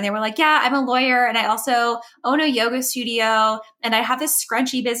generator. And they were like, yeah, I'm a lawyer and I also own a yoga studio and I have this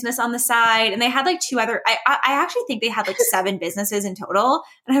scrunchy business on the side. And they had like two other, I actually think they had like 7 businesses in total.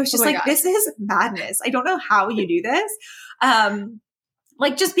 And I was just like, this is madness. I don't know how you do this.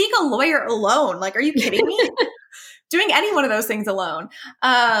 Like just being a lawyer alone, like, are you kidding me? Doing any one of those things alone.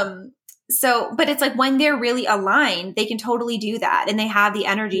 But it's like when they're really aligned, they can totally do that. And they have the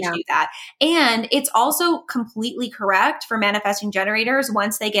energy to do that. And it's also completely correct for manifesting generators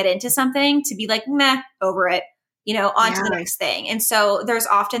once they get into something to be like, meh, over it, you know, on to the next thing. And so there's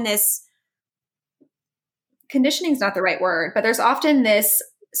often this conditioning is not the right word, but there's often this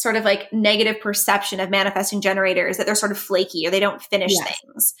sort of like negative perception of manifesting generators that they're sort of flaky or they don't finish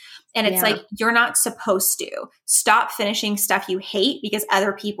things. And it's like, you're not supposed to stop finishing stuff you hate because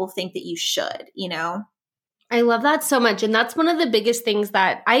other people think that you should, you know? I love that so much. And that's one of the biggest things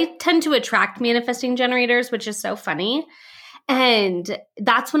that I tend to attract manifesting generators, which is so funny. And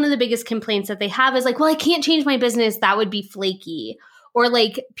that's one of the biggest complaints that they have is like, well, I can't change my business. That would be flaky. Or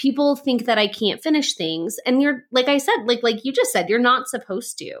like people think that I can't finish things. And you're, like I said, like you just said, you're not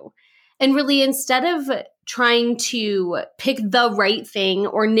supposed to. And really, instead of trying to pick the right thing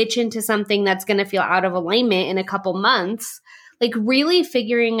or niche into something that's going to feel out of alignment in a couple months, like really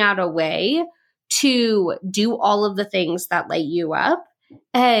figuring out a way to do all of the things that light you up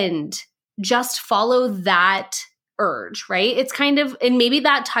and just follow that urge, right? It's kind of, and maybe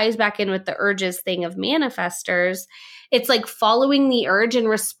that ties back in with the urges thing of manifestors. It's like following the urge and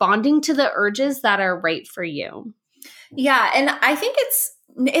responding to the urges that are right for you. Yeah. And I think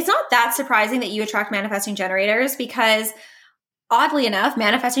it's not that surprising that you attract manifesting generators because Oddly enough,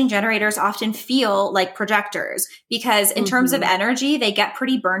 manifesting generators often feel like projectors because in terms of energy, they get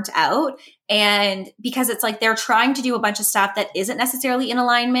pretty burnt out. And because it's like they're trying to do a bunch of stuff that isn't necessarily in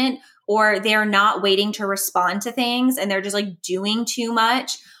alignment, or they're not waiting to respond to things and they're just like doing too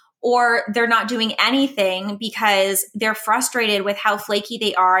much, or they're not doing anything because they're frustrated with how flaky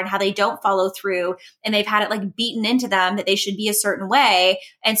they are and how they don't follow through. And they've had it like beaten into them that they should be a certain way.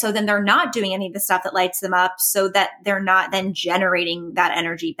 And so then they're not doing any of the stuff that lights them up so that they're not then generating that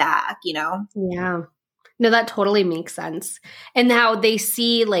energy back, you know? Yeah. No, that totally makes sense. And how they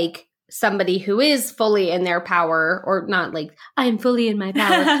see like somebody who is fully in their power, or not like I'm fully in my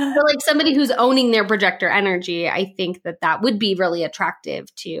power, but like somebody who's owning their projector energy, I think that that would be really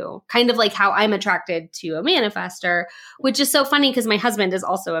attractive to kind of like how I'm attracted to a manifester, which is so funny because my husband is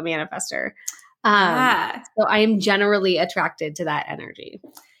also a manifester. So I am generally attracted to that energy.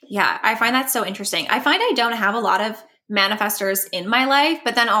 Yeah, I find that so interesting. I find I don't have a lot of manifestors in my life,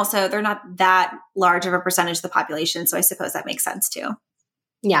 but then also they're not that large of a percentage of the population. So I suppose that makes sense too.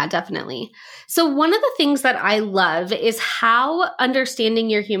 Yeah, definitely. So one of the things that I love is how understanding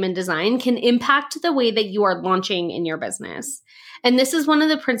your human design can impact the way that you are launching in your business. And this is one of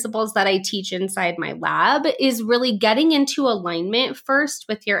the principles that I teach inside my lab is really getting into alignment first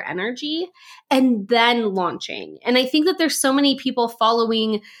with your energy and then launching. And I think that there's so many people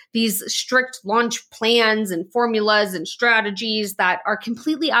following these strict launch plans and formulas and strategies that are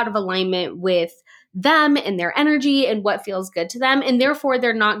completely out of alignment with them and their energy and what feels good to them. And therefore,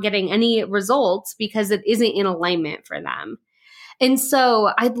 they're not getting any results because it isn't in alignment for them. And so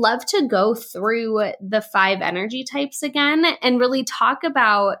I'd love to go through the 5 energy types again and really talk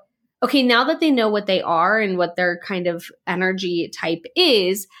about, okay, now that they know what they are and what their kind of energy type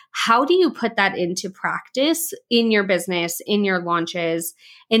is, how do you put that into practice in your business, in your launches,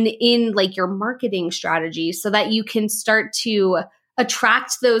 and in like your marketing strategy so that you can start to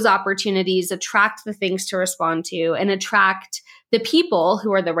attract those opportunities, attract the things to respond to, and attract the people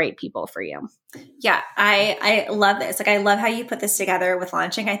who are the right people for you. Yeah, I love this. Like, I love how you put this together with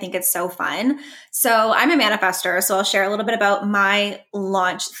launching. I think it's so fun. So I'm a manifestor. So I'll share a little bit about my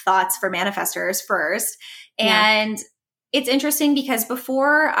launch thoughts for manifestors first. And it's interesting because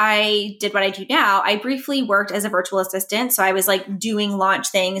before I did what I do now, I briefly worked as a virtual assistant. So I was like doing launch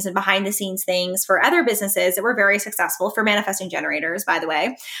things and behind the scenes things for other businesses that were very successful, for manifesting generators, by the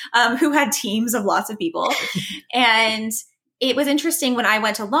way, who had teams of lots of people. And it was interesting when I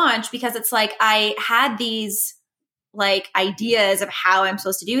went to launch because it's like I had these like ideas of how I'm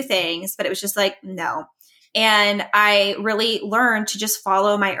supposed to do things, but it was just like, no. And I really learned to just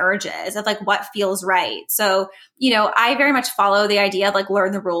follow my urges of like what feels right. So, you know, I very much follow the idea of like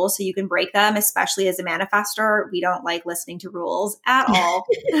learn the rules so you can break them, especially as a manifestor. We don't like listening to rules at all.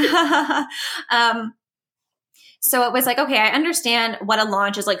 So it was like, okay, I understand what a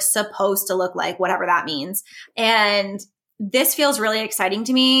launch is like supposed to look like, whatever that means. And this feels really exciting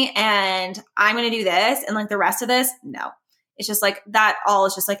to me and I'm going to do this. And like the rest of this, no. It's just like that all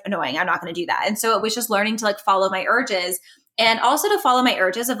is just like annoying. I'm not going to do that. And so it was just learning to like follow my urges and also to follow my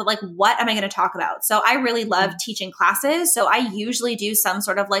urges of like, what am I going to talk about? So I really love teaching classes. So I usually do some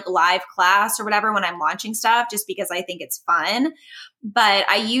sort of like live class or whatever when I'm launching stuff, just because I think it's fun. But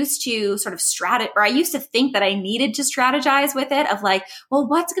I used to sort of I used to think that I needed to strategize with it of like, well,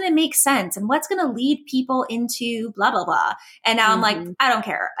 what's going to make sense and what's going to lead people into blah, blah, blah. And now I'm like, I don't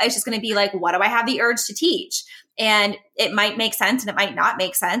care. It's just going to be like, what do I have the urge to teach? And it might make sense and it might not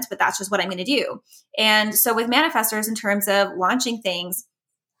make sense, but that's just what I'm going to do. And so with manifestors, in terms of launching things,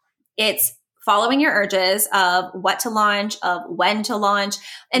 it's following your urges of what to launch, of when to launch.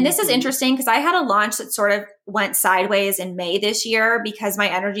 And this is interesting because I had a launch that sort of went sideways in May this year because my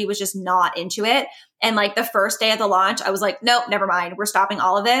energy was just not into it. And like the first day of the launch, I was like, nope, never mind. We're stopping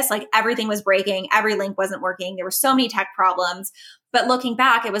all of this. Like everything was breaking. Every link wasn't working. There were so many tech problems. But looking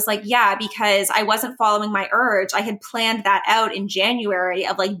back, it was like, yeah, because I wasn't following my urge. I had planned that out in January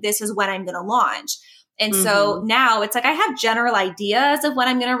of like, this is when I'm going to launch. And so now it's like, I have general ideas of when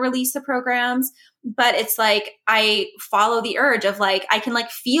I'm going to release the programs, but it's like, I follow the urge of like, I can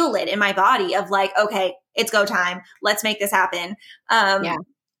like feel it in my body of like, okay, it's go time. Let's make this happen.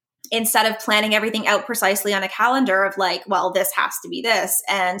 Instead of planning everything out precisely on a calendar of like, well, this has to be this.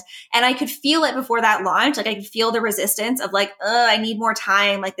 And I could feel it before that launch. Like I could feel the resistance of like, I need more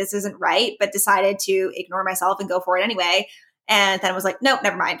time. Like this isn't right, but decided to ignore myself and go for it anyway. And then I was like, nope,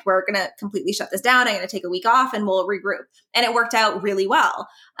 never mind. We're going to completely shut this down. I'm going to take a week off and we'll regroup. And it worked out really well.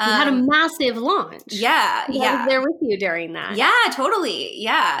 You had a massive launch. Yeah. I was there with you during that. Yeah, totally.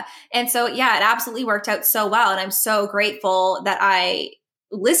 Yeah. And so, yeah, it absolutely worked out so well. And I'm so grateful that I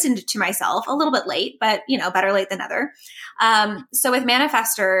listened to myself a little bit late, but better late than never. So with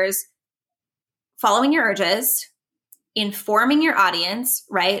manifestors, following your urges, informing your audience,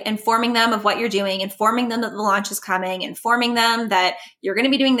 right? Informing them of what you're doing, informing them that the launch is coming, informing them that you're going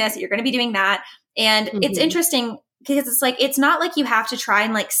to be doing this, you're going to be doing that. And it's interesting because it's like, it's not like you have to try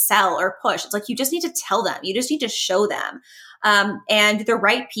and like sell or push. It's like, you just need to tell them, you just need to show them. And the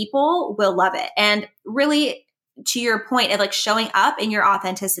right people will love it. And really, to your point of like showing up in your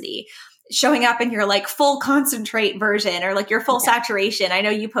authenticity, showing up in your like full concentrate version or like your full saturation. I know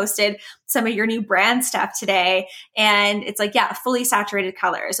you posted some of your new brand stuff today and it's like, fully saturated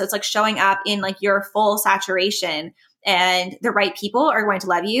colors. So it's like showing up in like your full saturation, and the right people are going to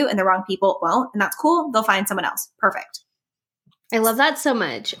love you and the wrong people won't. And that's cool. They'll find someone else. Perfect. I love that so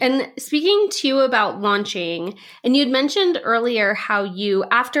much. And speaking to you about launching, and you'd mentioned earlier how you,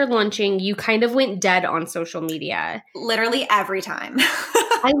 after launching, you kind of went dead on social media. Literally every time.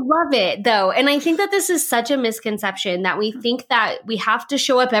 I love it though. And I think that this is such a misconception that we think that we have to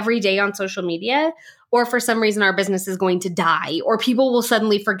show up every day on social media, or for some reason our business is going to die, or people will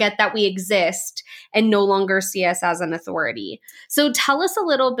suddenly forget that we exist and no longer see us as an authority. So tell us a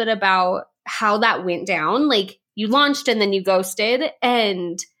little bit about how that went down. Like, you launched and then you ghosted,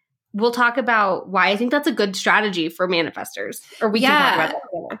 and we'll talk about why I think that's a good strategy for manifestors, or we can talk about that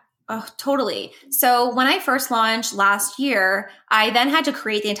together. Oh, totally. So when I first launched last year, I then had to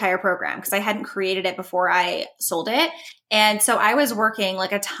create the entire program because I hadn't created it before I sold it. And so I was working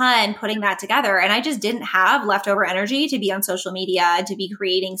like a ton putting that together, and I just didn't have leftover energy to be on social media and to be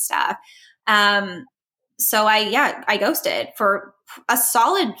creating stuff. So I ghosted for a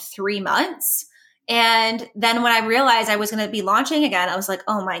solid 3 months. And then when I realized I was going to be launching again, I was like,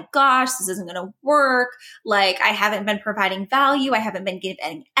 oh my gosh, this isn't going to work. Like, I haven't been providing value. I haven't been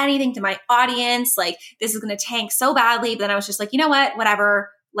giving anything to my audience. Like, this is going to tank so badly. But then I was just like, you know what,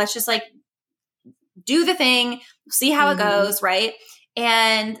 whatever. Let's just like do the thing, see how it goes. Right.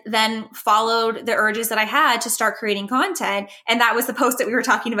 And then followed the urges that I had to start creating content. And that was the post that we were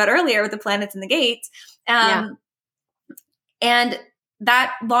talking about earlier with the planets and the gates. And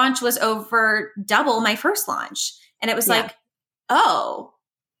that launch was over double my first launch. And it was like, oh,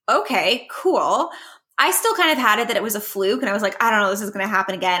 okay, cool. I still kind of had it that it was a fluke. And I was like, I don't know, this is going to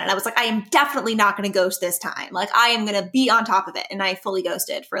happen again. And I was like, I am definitely not going to ghost this time. Like, I am going to be on top of it. And I fully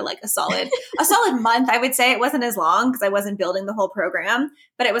ghosted for like a solid month. I would say it wasn't as long because I wasn't building the whole program,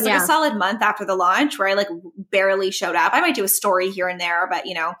 but it was like a solid month after the launch where I like barely showed up. I might do a story here and there, but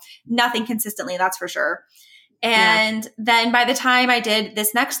nothing consistently, that's for sure. And then by the time I did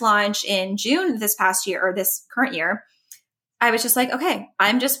this next launch in June this past year, or this current year, I was just like, okay,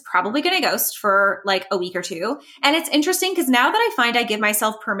 I'm just probably going to ghost for like a week or two. And it's interesting because now that I find I give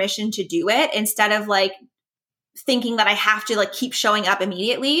myself permission to do it instead of like thinking that I have to like keep showing up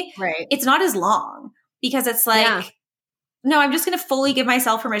immediately, it's not as long because it's like, no, I'm just going to fully give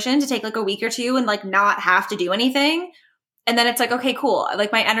myself permission to take like a week or two and like not have to do anything. And then it's like, okay, cool.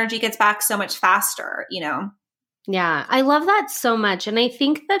 Like my energy gets back so much faster, Yeah, I love that so much. And I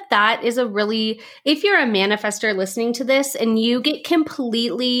think that that is a really, if you're a manifestor listening to this and you get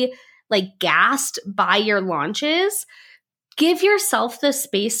completely like gassed by your launches, give yourself the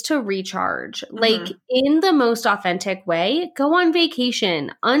space to recharge. Like in the most authentic way, go on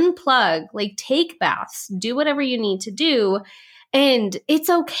vacation, unplug, like take baths, do whatever you need to do. And it's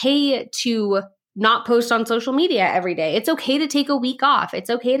okay to not post on social media every day. It's okay to take a week off.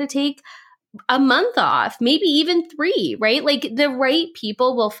 It's okay to take a month off, maybe even 3, right? Like the right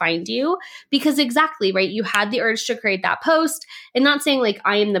people will find you because exactly, right? You had the urge to create that post, and not saying like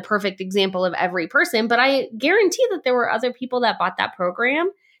I am the perfect example of every person, but I guarantee that there were other people that bought that program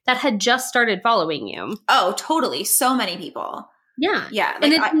that had just started following you. Oh, totally. So many people. Yeah. Yeah. Like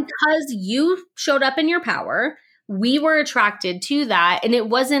and it's because you showed up in your power. We were attracted to that. And it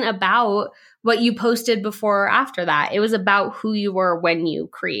wasn't about what you posted before or after that. It was about who you were when you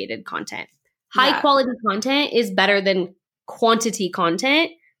created content. High quality content is better than quantity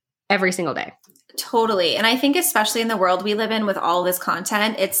content every single day. Totally. And I think especially in the world we live in with all this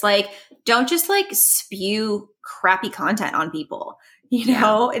content, it's like, don't just like spew crappy content on people.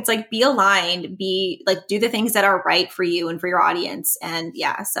 It's like, be aligned, be like, do the things that are right for you and for your audience. And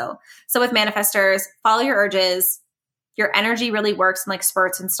so with manifestors, follow your urges. Your energy really works in like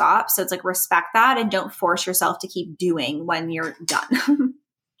spurts and stops. So it's like, respect that and don't force yourself to keep doing when you're done.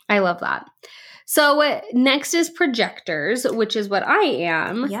 I love that. So next is projectors, which is what I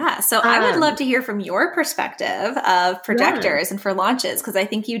am. Yeah. So I would love to hear from your perspective of projectors and for launches, because I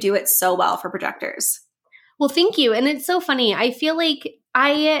think you do it so well for projectors. Well, thank you. And it's so funny. I feel like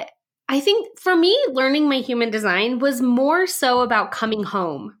I I think for me, learning my human design was more so about coming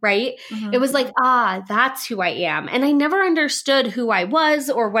home, right? Mm-hmm. It was like, that's who I am. And I never understood who I was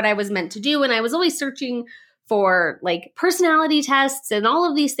or what I was meant to do. And I was always searching for like personality tests and all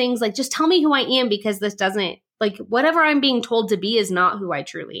of these things. Like, just tell me who I am, because this doesn't, like, whatever I'm being told to be is not who I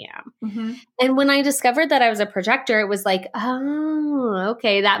truly am. Mm-hmm. And when I discovered that I was a projector, it was like, oh,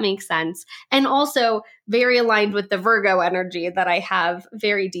 okay, that makes sense. And also very aligned with the Virgo energy that I have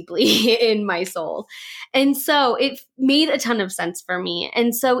very deeply in my soul. And so it made a ton of sense for me.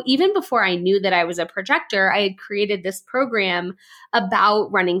 And so even before I knew that I was a projector, I had created this program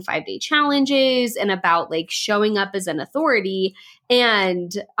about running 5-day challenges and about like showing up as an authority.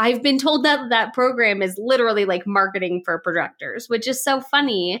 And I've been told that that program is literally like marketing for projectors, which is so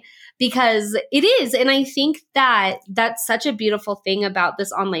funny because it is. And I think that that's such a beautiful thing about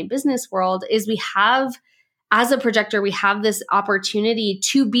this online business world is we have, as a projector, we have this opportunity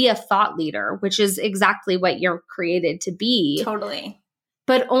to be a thought leader, which is exactly what you're created to be. Totally.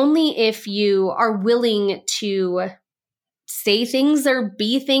 But only if you are willing to say things or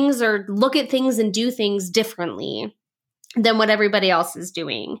be things or look at things and do things differently than what everybody else is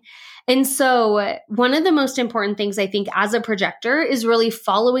doing. And so one of the most important things I think as a projector is really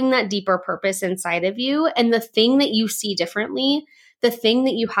following that deeper purpose inside of you, and the thing that you see differently, the thing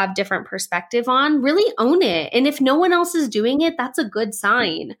that you have different perspective on, really own it. And if no one else is doing it, that's a good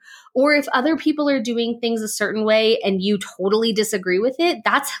sign. Or if other people are doing things a certain way and you totally disagree with it,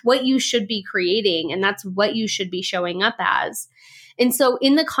 that's what you should be creating. And that's what you should be showing up as. And so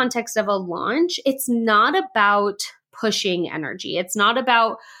in the context of a launch, it's not about pushing energy. It's not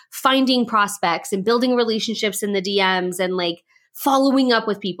about finding prospects and building relationships in the DMs and like following up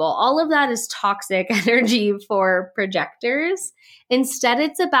with people. All of that is toxic energy for projectors. Instead,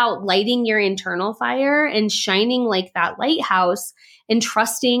 it's about lighting your internal fire and shining like that lighthouse and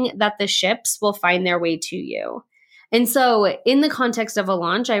trusting that the ships will find their way to you. And so in the context of a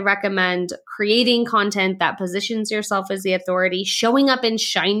launch, I recommend creating content that positions yourself as the authority, showing up and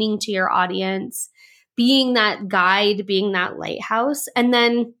shining to your audience, being that guide, being that lighthouse, and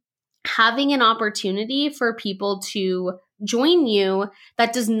then having an opportunity for people to join you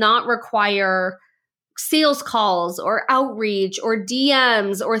that does not require sales calls or outreach or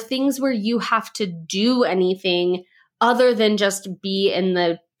DMs or things where you have to do anything other than just be in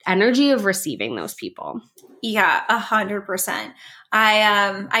the energy of receiving those people. Yeah, 100%.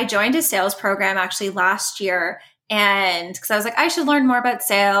 I joined a sales program actually last year. And because I was like, I should learn more about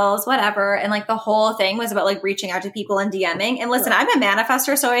sales, whatever. And like the whole thing was about like reaching out to people and DMing. And listen, I'm a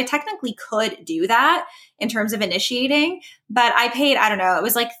manifestor, so I technically could do that in terms of initiating. But I paid, I don't know, it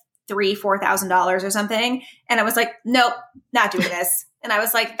was like $4,000 or something. And I was like, nope, not doing this. And I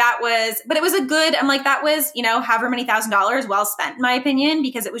was like, but it was a good, I'm like, that was, however many $1,000 well spent in my opinion,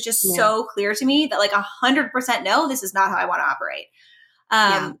 because it was just so clear to me that like 100% no, this is not how I want to operate.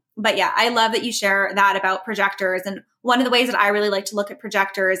 But yeah, I love that you share that about projectors. And one of the ways that I really like to look at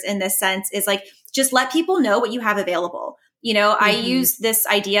projectors in this sense is like, just let people know what you have available. I use this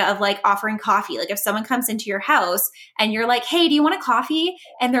idea of like offering coffee. Like if someone comes into your house and you're like, hey, do you want a coffee?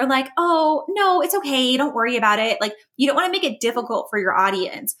 And they're like, oh, no, it's okay. Don't worry about it. Like you don't want to make it difficult for your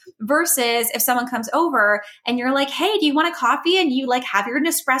audience versus if someone comes over and you're like, hey, do you want a coffee? And you like have your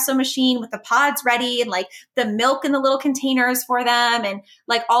Nespresso machine with the pods ready and like the milk in the little containers for them and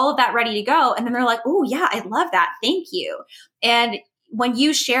like all of that ready to go. And then they're like, oh yeah, I love that. Thank you. And when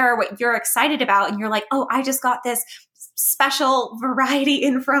you share what you're excited about and you're like, oh, I just got this special variety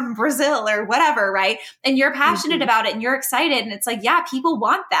in from Brazil or whatever, right? And you're passionate about it and you're excited. And it's like, yeah, people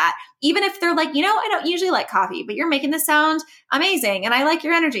want that. Even if they're like, I don't usually like coffee, but you're making this sound amazing. And I like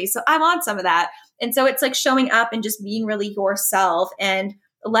your energy. So I want some of that. And so it's like showing up and just being really yourself and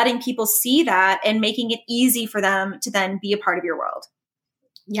letting people see that and making it easy for them to then be a part of your world.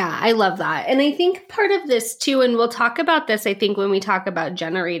 Yeah, I love that. And I think part of this too, and we'll talk about this, I think when we talk about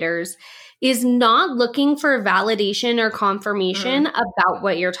generators, is not looking for validation or confirmation about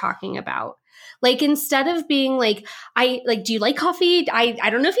what you're talking about. Like instead of being like, do you like coffee? I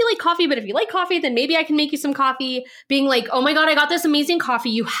don't know if you like coffee, but if you like coffee, then maybe I can make you some coffee. Being like, oh my God, I got this amazing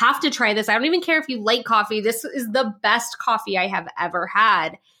coffee. You have to try this. I don't even care if you like coffee. This is the best coffee I have ever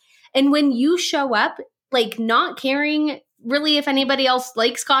had. And when you show up, like not caring really if anybody else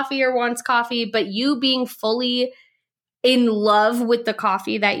likes coffee or wants coffee, but you being fully in love with the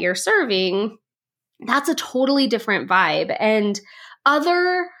coffee that you're serving, that's a totally different vibe. And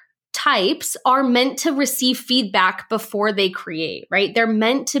other types are meant to receive feedback before they create, right? They're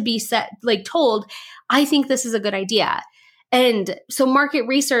meant to be told, I think this is a good idea. And so market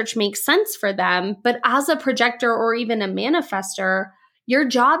research makes sense for them. But as a projector or even a manifestor, Your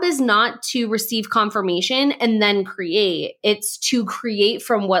job is not to receive confirmation and then create. It's to create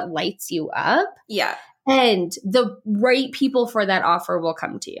from what lights you up. Yeah. And the right people for that offer will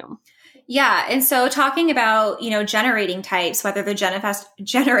come to you. Yeah. And so talking about, generating types, whether they're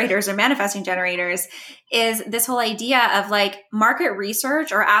generators or manifesting generators, is this whole idea of like market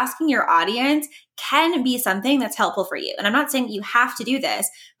research or asking your audience can be something that's helpful for you. And I'm not saying you have to do this,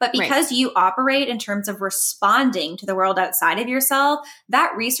 but because you operate in terms of responding to the world outside of yourself,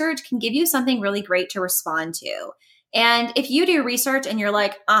 that research can give you something really great to respond to. And if you do research and you're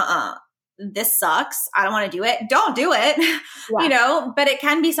like, this sucks, I don't want to do it, don't do it, but it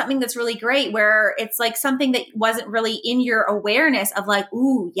can be something that's really great where it's like something that wasn't really in your awareness of like,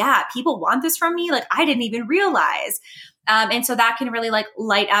 ooh, yeah, people want this from me. Like I didn't even realize. And so that can really like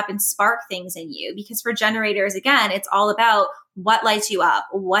light up and spark things in you, because for generators, again, it's all about what lights you up.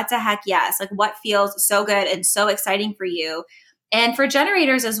 What's a heck yes? Like what feels so good and so exciting for you. And for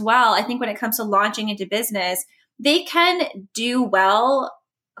generators as well, I think when it comes to launching into business, they can do well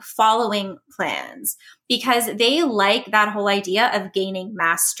following plans because they like that whole idea of gaining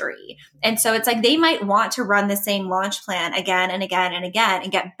mastery. And so it's like they might want to run the same launch plan again and again and again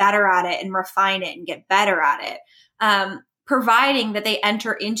and get better at it and refine it and get better at it. Providing that they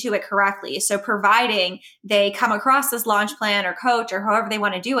enter into it correctly. So providing they come across this launch plan or coach or however they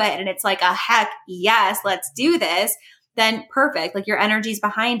want to do it, and it's like a heck yes, let's do this, then perfect. Like your energy's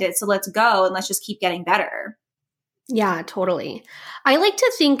behind it. So let's go and let's just keep getting better. Yeah, totally. I like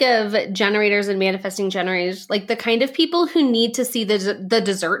to think of generators and manifesting generators like the kind of people who need to see the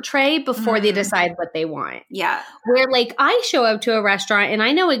dessert tray before they decide what they want. Yeah. Where like I show up to a restaurant and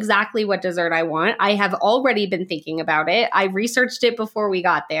I know exactly what dessert I want. I have already been thinking about it. I researched it before we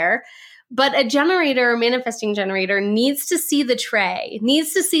got there. But a generator, manifesting generator, needs to see the tray,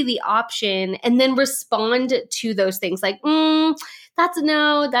 needs to see the option, and then respond to those things like, that's a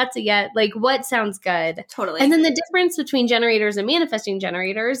no, that's a yes. Like, what sounds good? Totally. And then the difference between generators and manifesting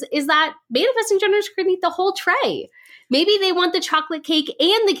generators is that manifesting generators can eat the whole tray. Maybe they want the chocolate cake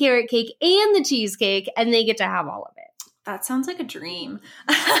and the carrot cake and the cheesecake, and they get to have all of it. That sounds like a dream.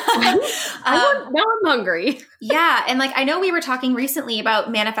 Now I'm hungry. Yeah. And like, I know we were talking recently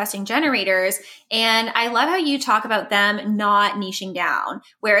about manifesting generators, and I love how you talk about them not niching down,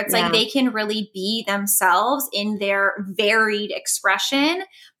 where it's like they can really be themselves in their varied expression,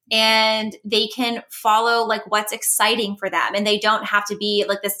 and they can follow like what's exciting for them. And they don't have to be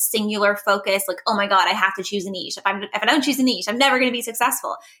like this singular focus, like, oh my God, I have to choose a niche. If I don't choose a niche, I'm never going to be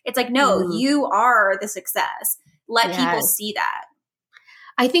successful. It's like, no, you are the success. Let people see that.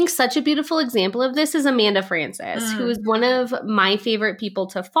 I think such a beautiful example of this is Amanda Francis, who is one of my favorite people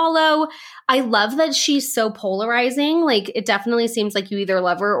to follow. I love that she's so polarizing. Like, it definitely seems like you either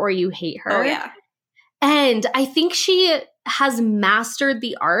love her or you hate her. Oh, yeah. And I think she has mastered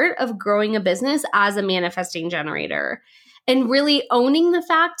the art of growing a business as a manifesting generator and really owning the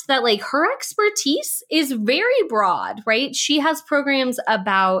fact that like her expertise is very broad, right? She has programs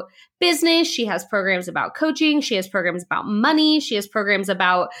about business. She has programs about coaching. She has programs about money. She has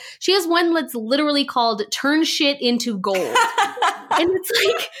one that's literally called Turn Shit into Gold. And it's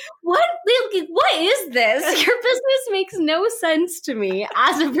like, what is this? Your business makes no sense to me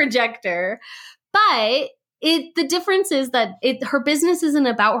as a projector. But the difference is that her business isn't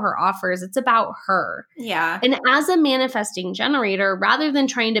about her offers. It's about her. Yeah. And as a manifesting generator, rather than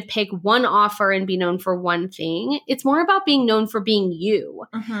trying to pick one offer and be known for one thing, it's more about being known for being you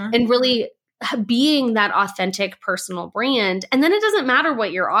and really being that authentic personal brand. And then it doesn't matter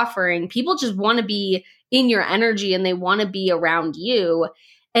what you're offering. People just want to be in your energy and they want to be around you.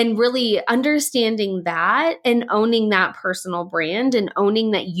 And really understanding that and owning that personal brand and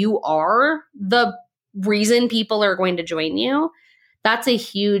owning that you are the reason people are going to join you, that's a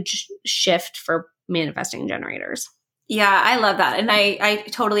huge shift for manifesting generators. Yeah, I love that. And I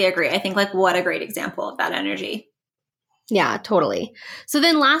totally agree. I think like what a great example of that energy. Yeah, totally. So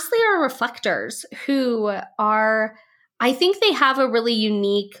then lastly are reflectors, who are, I think they have a really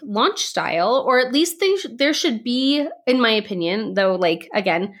unique launch style, or at least there should be, in my opinion, though, like,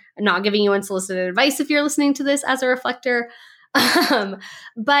 again, I'm not giving you unsolicited advice if you're listening to this as a reflector.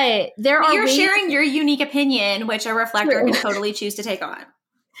 But you're sharing your unique opinion, which a reflector can totally choose to take on.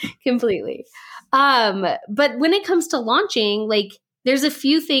 Completely. But when it comes to launching, like there's a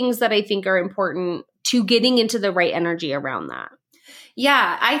few things that I think are important to getting into the right energy around that.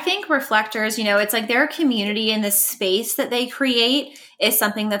 Yeah, I think reflectors, it's like their community and the space that they create is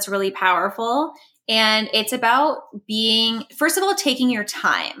something that's really powerful. And it's about being, first of all, taking your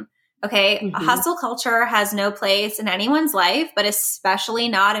time. Okay. Mm-hmm. Hustle culture has no place in anyone's life, but especially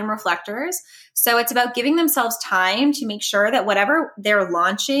not in reflectors. So it's about giving themselves time to make sure that whatever they're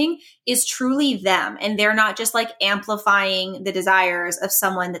launching is truly them. And they're not just like amplifying the desires of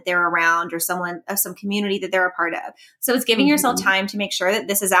someone that they're around or someone of some community that they're a part of. So it's giving yourself time to make sure that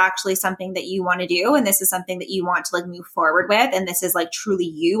this is actually something that you want to do. And this is something that you want to like move forward with. And this is like truly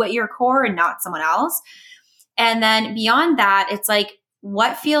you at your core and not someone else. And then beyond that, it's like,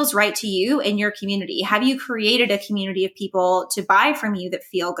 what feels right to you in your community? Have you created a community of people to buy from you that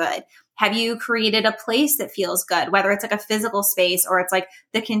feel good? Have you created a place that feels good, whether it's like a physical space or it's like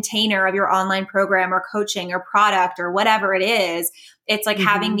the container of your online program or coaching or product or whatever it is? It's like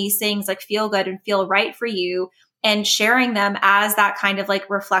having these things like feel good and feel right for you and sharing them as that kind of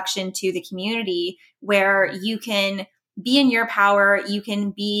like reflection to the community where you can be in your power, you can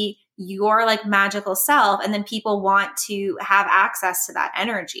be your like magical self, and then people want to have access to that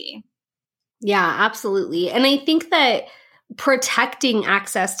energy. Yeah, absolutely. And I think that protecting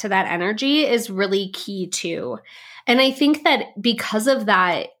access to that energy is really key too. And I think that because of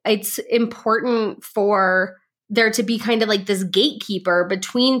that, it's important for there to be kind of like this gatekeeper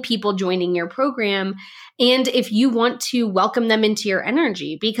between people joining your program and if you want to welcome them into your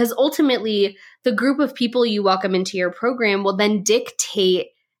energy, because ultimately the group of people you welcome into your program will then dictate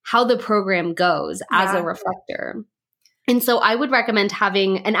how the program goes as a reflector. And so I would recommend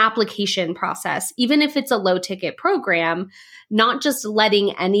having an application process, even if it's a low ticket program, not just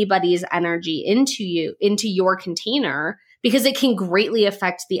letting anybody's energy into your container, because it can greatly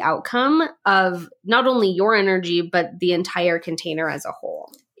affect the outcome of not only your energy, but the entire container as a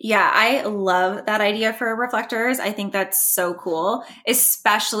whole. Yeah, I love that idea for reflectors. I think that's so cool,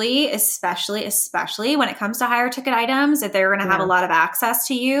 especially when it comes to higher ticket items. If they're going to have a lot of access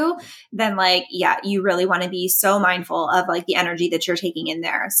to you, then like, yeah, you really want to be so mindful of like the energy that you're taking in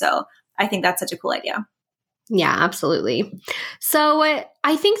there. So I think that's such a cool idea. Yeah, absolutely. So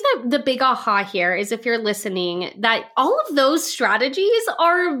I think that the big aha here is if you're listening, that all of those strategies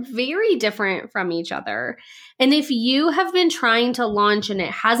are very different from each other. And if you have been trying to launch and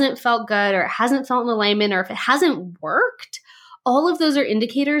it hasn't felt good or it hasn't felt in alignment or if it hasn't worked, all of those are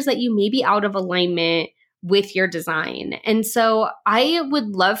indicators that you may be out of alignment with your design. And so I would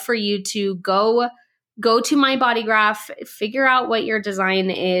love for you to go to My Body Graph, figure out what your design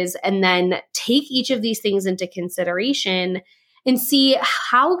is, and then take each of these things into consideration and see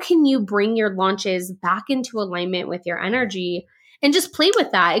how can you bring your launches back into alignment with your energy and just play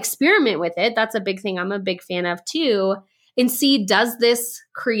with that, experiment with it. That's a big thing I'm a big fan of too. And see, does this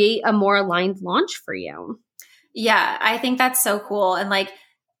create a more aligned launch for you? Yeah, I think that's so cool. And like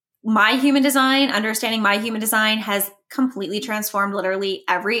understanding my human design has completely transformed literally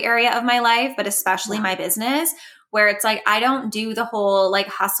every area of my life, but especially my business, where it's like, I don't do the whole like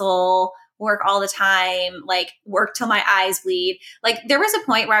hustle work all the time, like work till my eyes bleed. Like there was a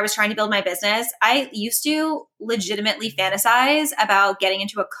point where I was trying to build my business. I used to legitimately fantasize about getting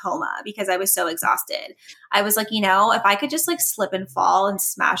into a coma because I was so exhausted. I was like, if I could just like slip and fall and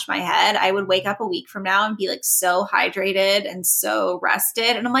smash my head, I would wake up a week from now and be like so hydrated and so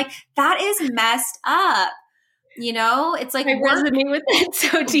rested. And I'm like, that is messed up. It's like I resonate with it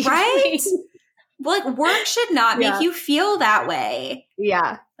so deeply. Right? Well, like work should not make you feel that way.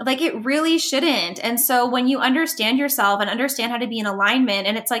 Yeah. Like it really shouldn't. And so when you understand yourself and understand how to be in alignment,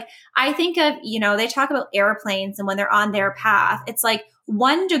 and it's like, I think of, they talk about airplanes and when they're on their path, it's like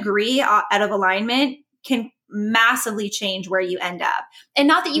 1 degree out of alignment can massively change where you end up. And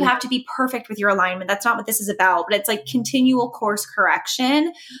not that you have to be perfect with your alignment. That's not what this is about, but it's like continual course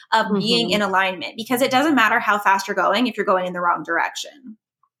correction of being in alignment, because it doesn't matter how fast you're going if you're going in the wrong direction.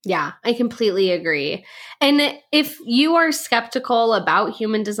 Yeah, I completely agree. And if you are skeptical about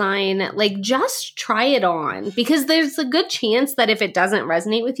human design, like just try it on, because there's a good chance that if it doesn't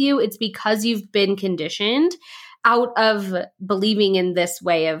resonate with you, it's because you've been conditioned out of believing in this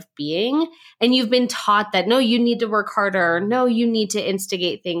way of being. And you've been taught that, no, you need to work harder. No, you need to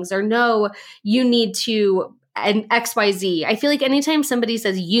instigate things, or no, you need to and XYZ. I feel like anytime somebody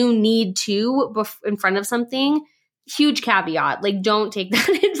says you need to in front of something, huge caveat, like don't take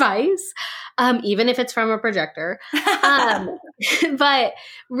that advice, even if it's from a projector. But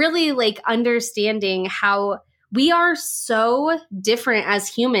really like understanding how we are so different as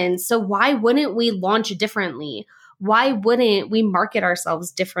humans. So why wouldn't we launch differently? Why wouldn't we market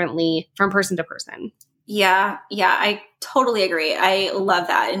ourselves differently from person to person? Yeah, I totally agree. I love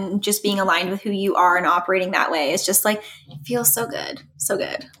that. And just being aligned with who you are and operating that way is just like, it feels so good. So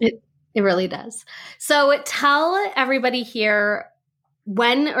good. It really does. So tell everybody here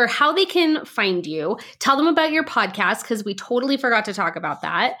when or how they can find you. Tell them about your podcast, because we totally forgot to talk about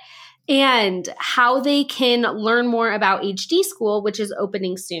that. and how they can learn more about HD School, which is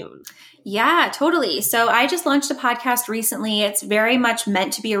opening soon. Yeah, totally. So I just launched a podcast recently. It's very much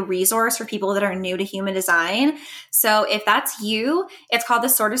meant to be a resource for people that are new to human design. So if that's you, it's called the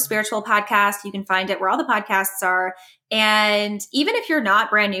Sort of Spiritual Podcast. You can find it where all the podcasts are. And even if you're not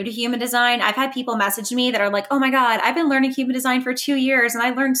brand new to human design, I've had people message me that are like, oh my God, I've been learning human design for 2 years and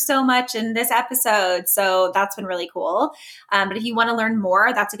I learned so much in this episode. So that's been really cool. But if you want to learn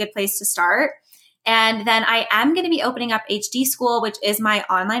more, that's a good place to start. And then I am going to be opening up HD School, which is my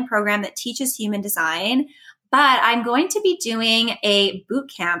online program that teaches human design. But I'm going to be doing a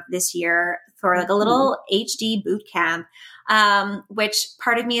boot camp this year for like a little HD boot camp, which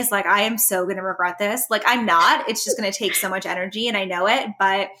part of me is like, I am so going to regret this. Like I'm not, it's just going to take so much energy and I know it,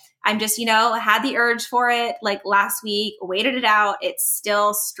 but I'm just, had the urge for it like last week, waited it out. It's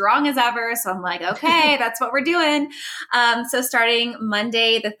still strong as ever. So I'm like, okay, that's what we're doing. So starting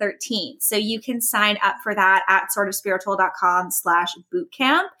Monday, the 13th. So you can sign up for that at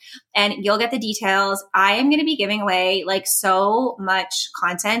sortofspiritual.com/bootcamp and you'll get the details. I am going to be giving away like so much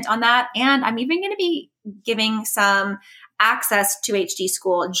content on that. And I'm even going to be giving some access to HD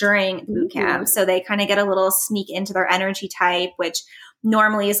School during boot camp. So they kind of get a little sneak into their energy type, which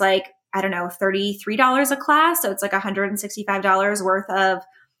normally is like, I don't know, $33 a class. So it's like $165 worth of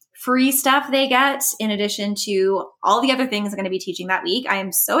free stuff they get in addition to all the other things I'm going to be teaching that week. I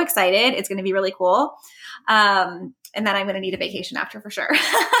am so excited. It's going to be really cool. And then I'm going to need a vacation after for sure.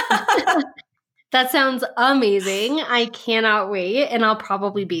 That sounds amazing. I cannot wait. And I'll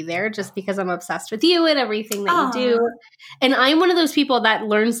probably be there just because I'm obsessed with you and everything that you do. And I'm one of those people that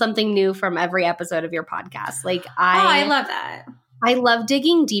learns something new from every episode of your podcast. Like I love that. I love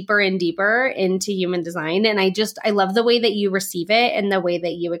digging deeper and deeper into human design. And I love the way that you receive it and the way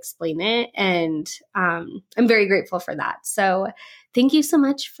that you explain it. And I'm very grateful for that. So thank you so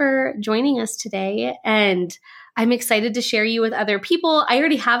much for joining us today. And I'm excited to share you with other people. I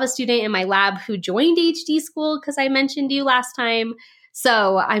already have a student in my lab who joined HD School because I mentioned you last time.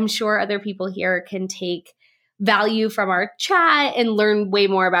 So I'm sure other people here can take value from our chat and learn way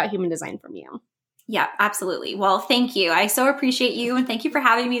more about human design from you. Yeah, absolutely. Well, thank you. I so appreciate you. And thank you for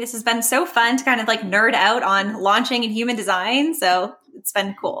having me. This has been so fun to kind of like nerd out on launching in human design. So it's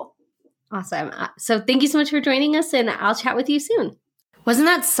been cool. Awesome. So thank you so much for joining us and I'll chat with you soon. Wasn't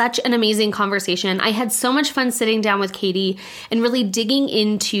that such an amazing conversation? I had so much fun sitting down with Katie and really digging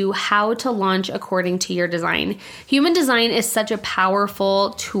into how to launch according to your design. Human design is such a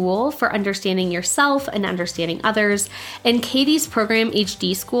powerful tool for understanding yourself and understanding others. And Katie's program,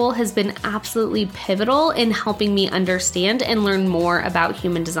 HD School, has been absolutely pivotal in helping me understand and learn more about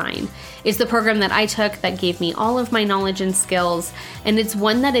human design. It's the program that I took that gave me all of my knowledge and skills. And it's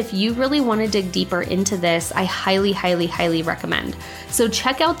one that if you really want to dig deeper into this, I highly, highly, highly recommend. So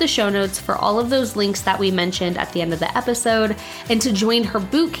check out the show notes for all of those links that we mentioned at the end of the episode and to join her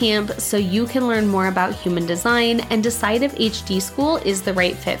boot camp so you can learn more about human design and decide if HD School is the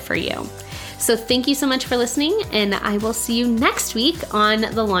right fit for you. So thank you so much for listening, and I will see you next week on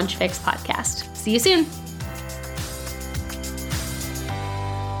the Launch Fix podcast. See you soon.